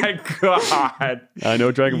 My God. I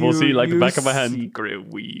know Dragon Ball Z like the back of my hand. Secret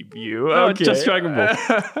weeb, you. Okay. Just Dragon Ball.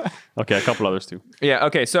 Okay, a couple others too. Yeah,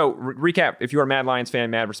 okay, so recap. If you're a Mad Lions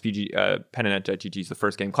fan, Mad versus PG, Pentanet GG is the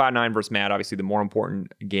first game. Cloud9 versus Mad, obviously the more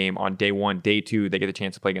important game on day 1. Day 2, they get the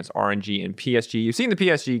chance to play against RNG and PSG. You've seen the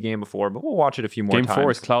PSG game before, but we'll watch it a few more times. Game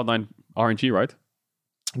 4 is Cloud9 RNG, right?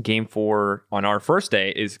 Game 4 on our first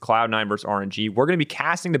day is Cloud9 versus RNG. We're going to be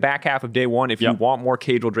casting the back half of day 1. If you want more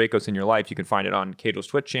Cadril Dracos in your life, you can find it on Cadril's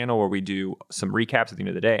Twitch channel, where we do some recaps at the end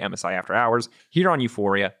of the day, MSI After Hours, here on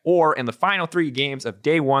Euphoria, or in the final 3 games of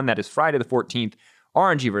day 1, that is Friday the 14th,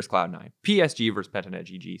 RNG versus Cloud9, PSG versus Pentanet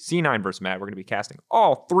GG, C9 versus Mad. We're going to be casting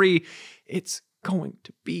all 3. It's going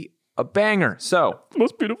to be a banger. So,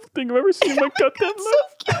 most beautiful thing I've ever seen in my goddamn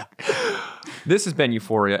life. This has been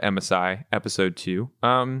Euphoria MSI episode 2.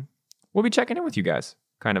 We'll be checking in with you guys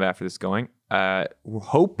kind of after this going. We're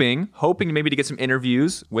hoping maybe to get some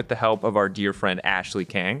interviews with the help of our dear friend Ashley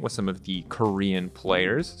Kang with some of the Korean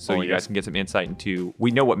players, so you guys can get some insight into.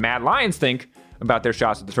 We know what Mad Lions think about their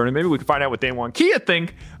shots at the tournament. Maybe we can find out what Daewon Kia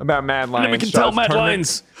think about Mad Lions. And then we can tell Mad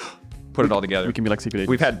Lions. Put it all together. We can be like secret agents.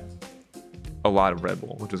 We've had a lot of Red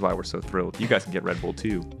Bull, which is why we're so thrilled. You guys can get Red Bull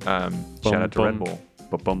too. Shout out to Red Bull.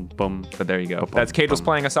 But there you go. That's Cadril's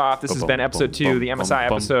playing us off. This has been episode 2, the MSI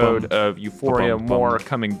episode of Euphoria. More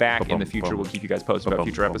coming back in the future. We'll keep you guys posted about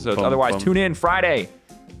future episodes. Otherwise, tune in Friday.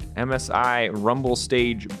 MSI Rumble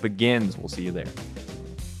stage begins. We'll see you there.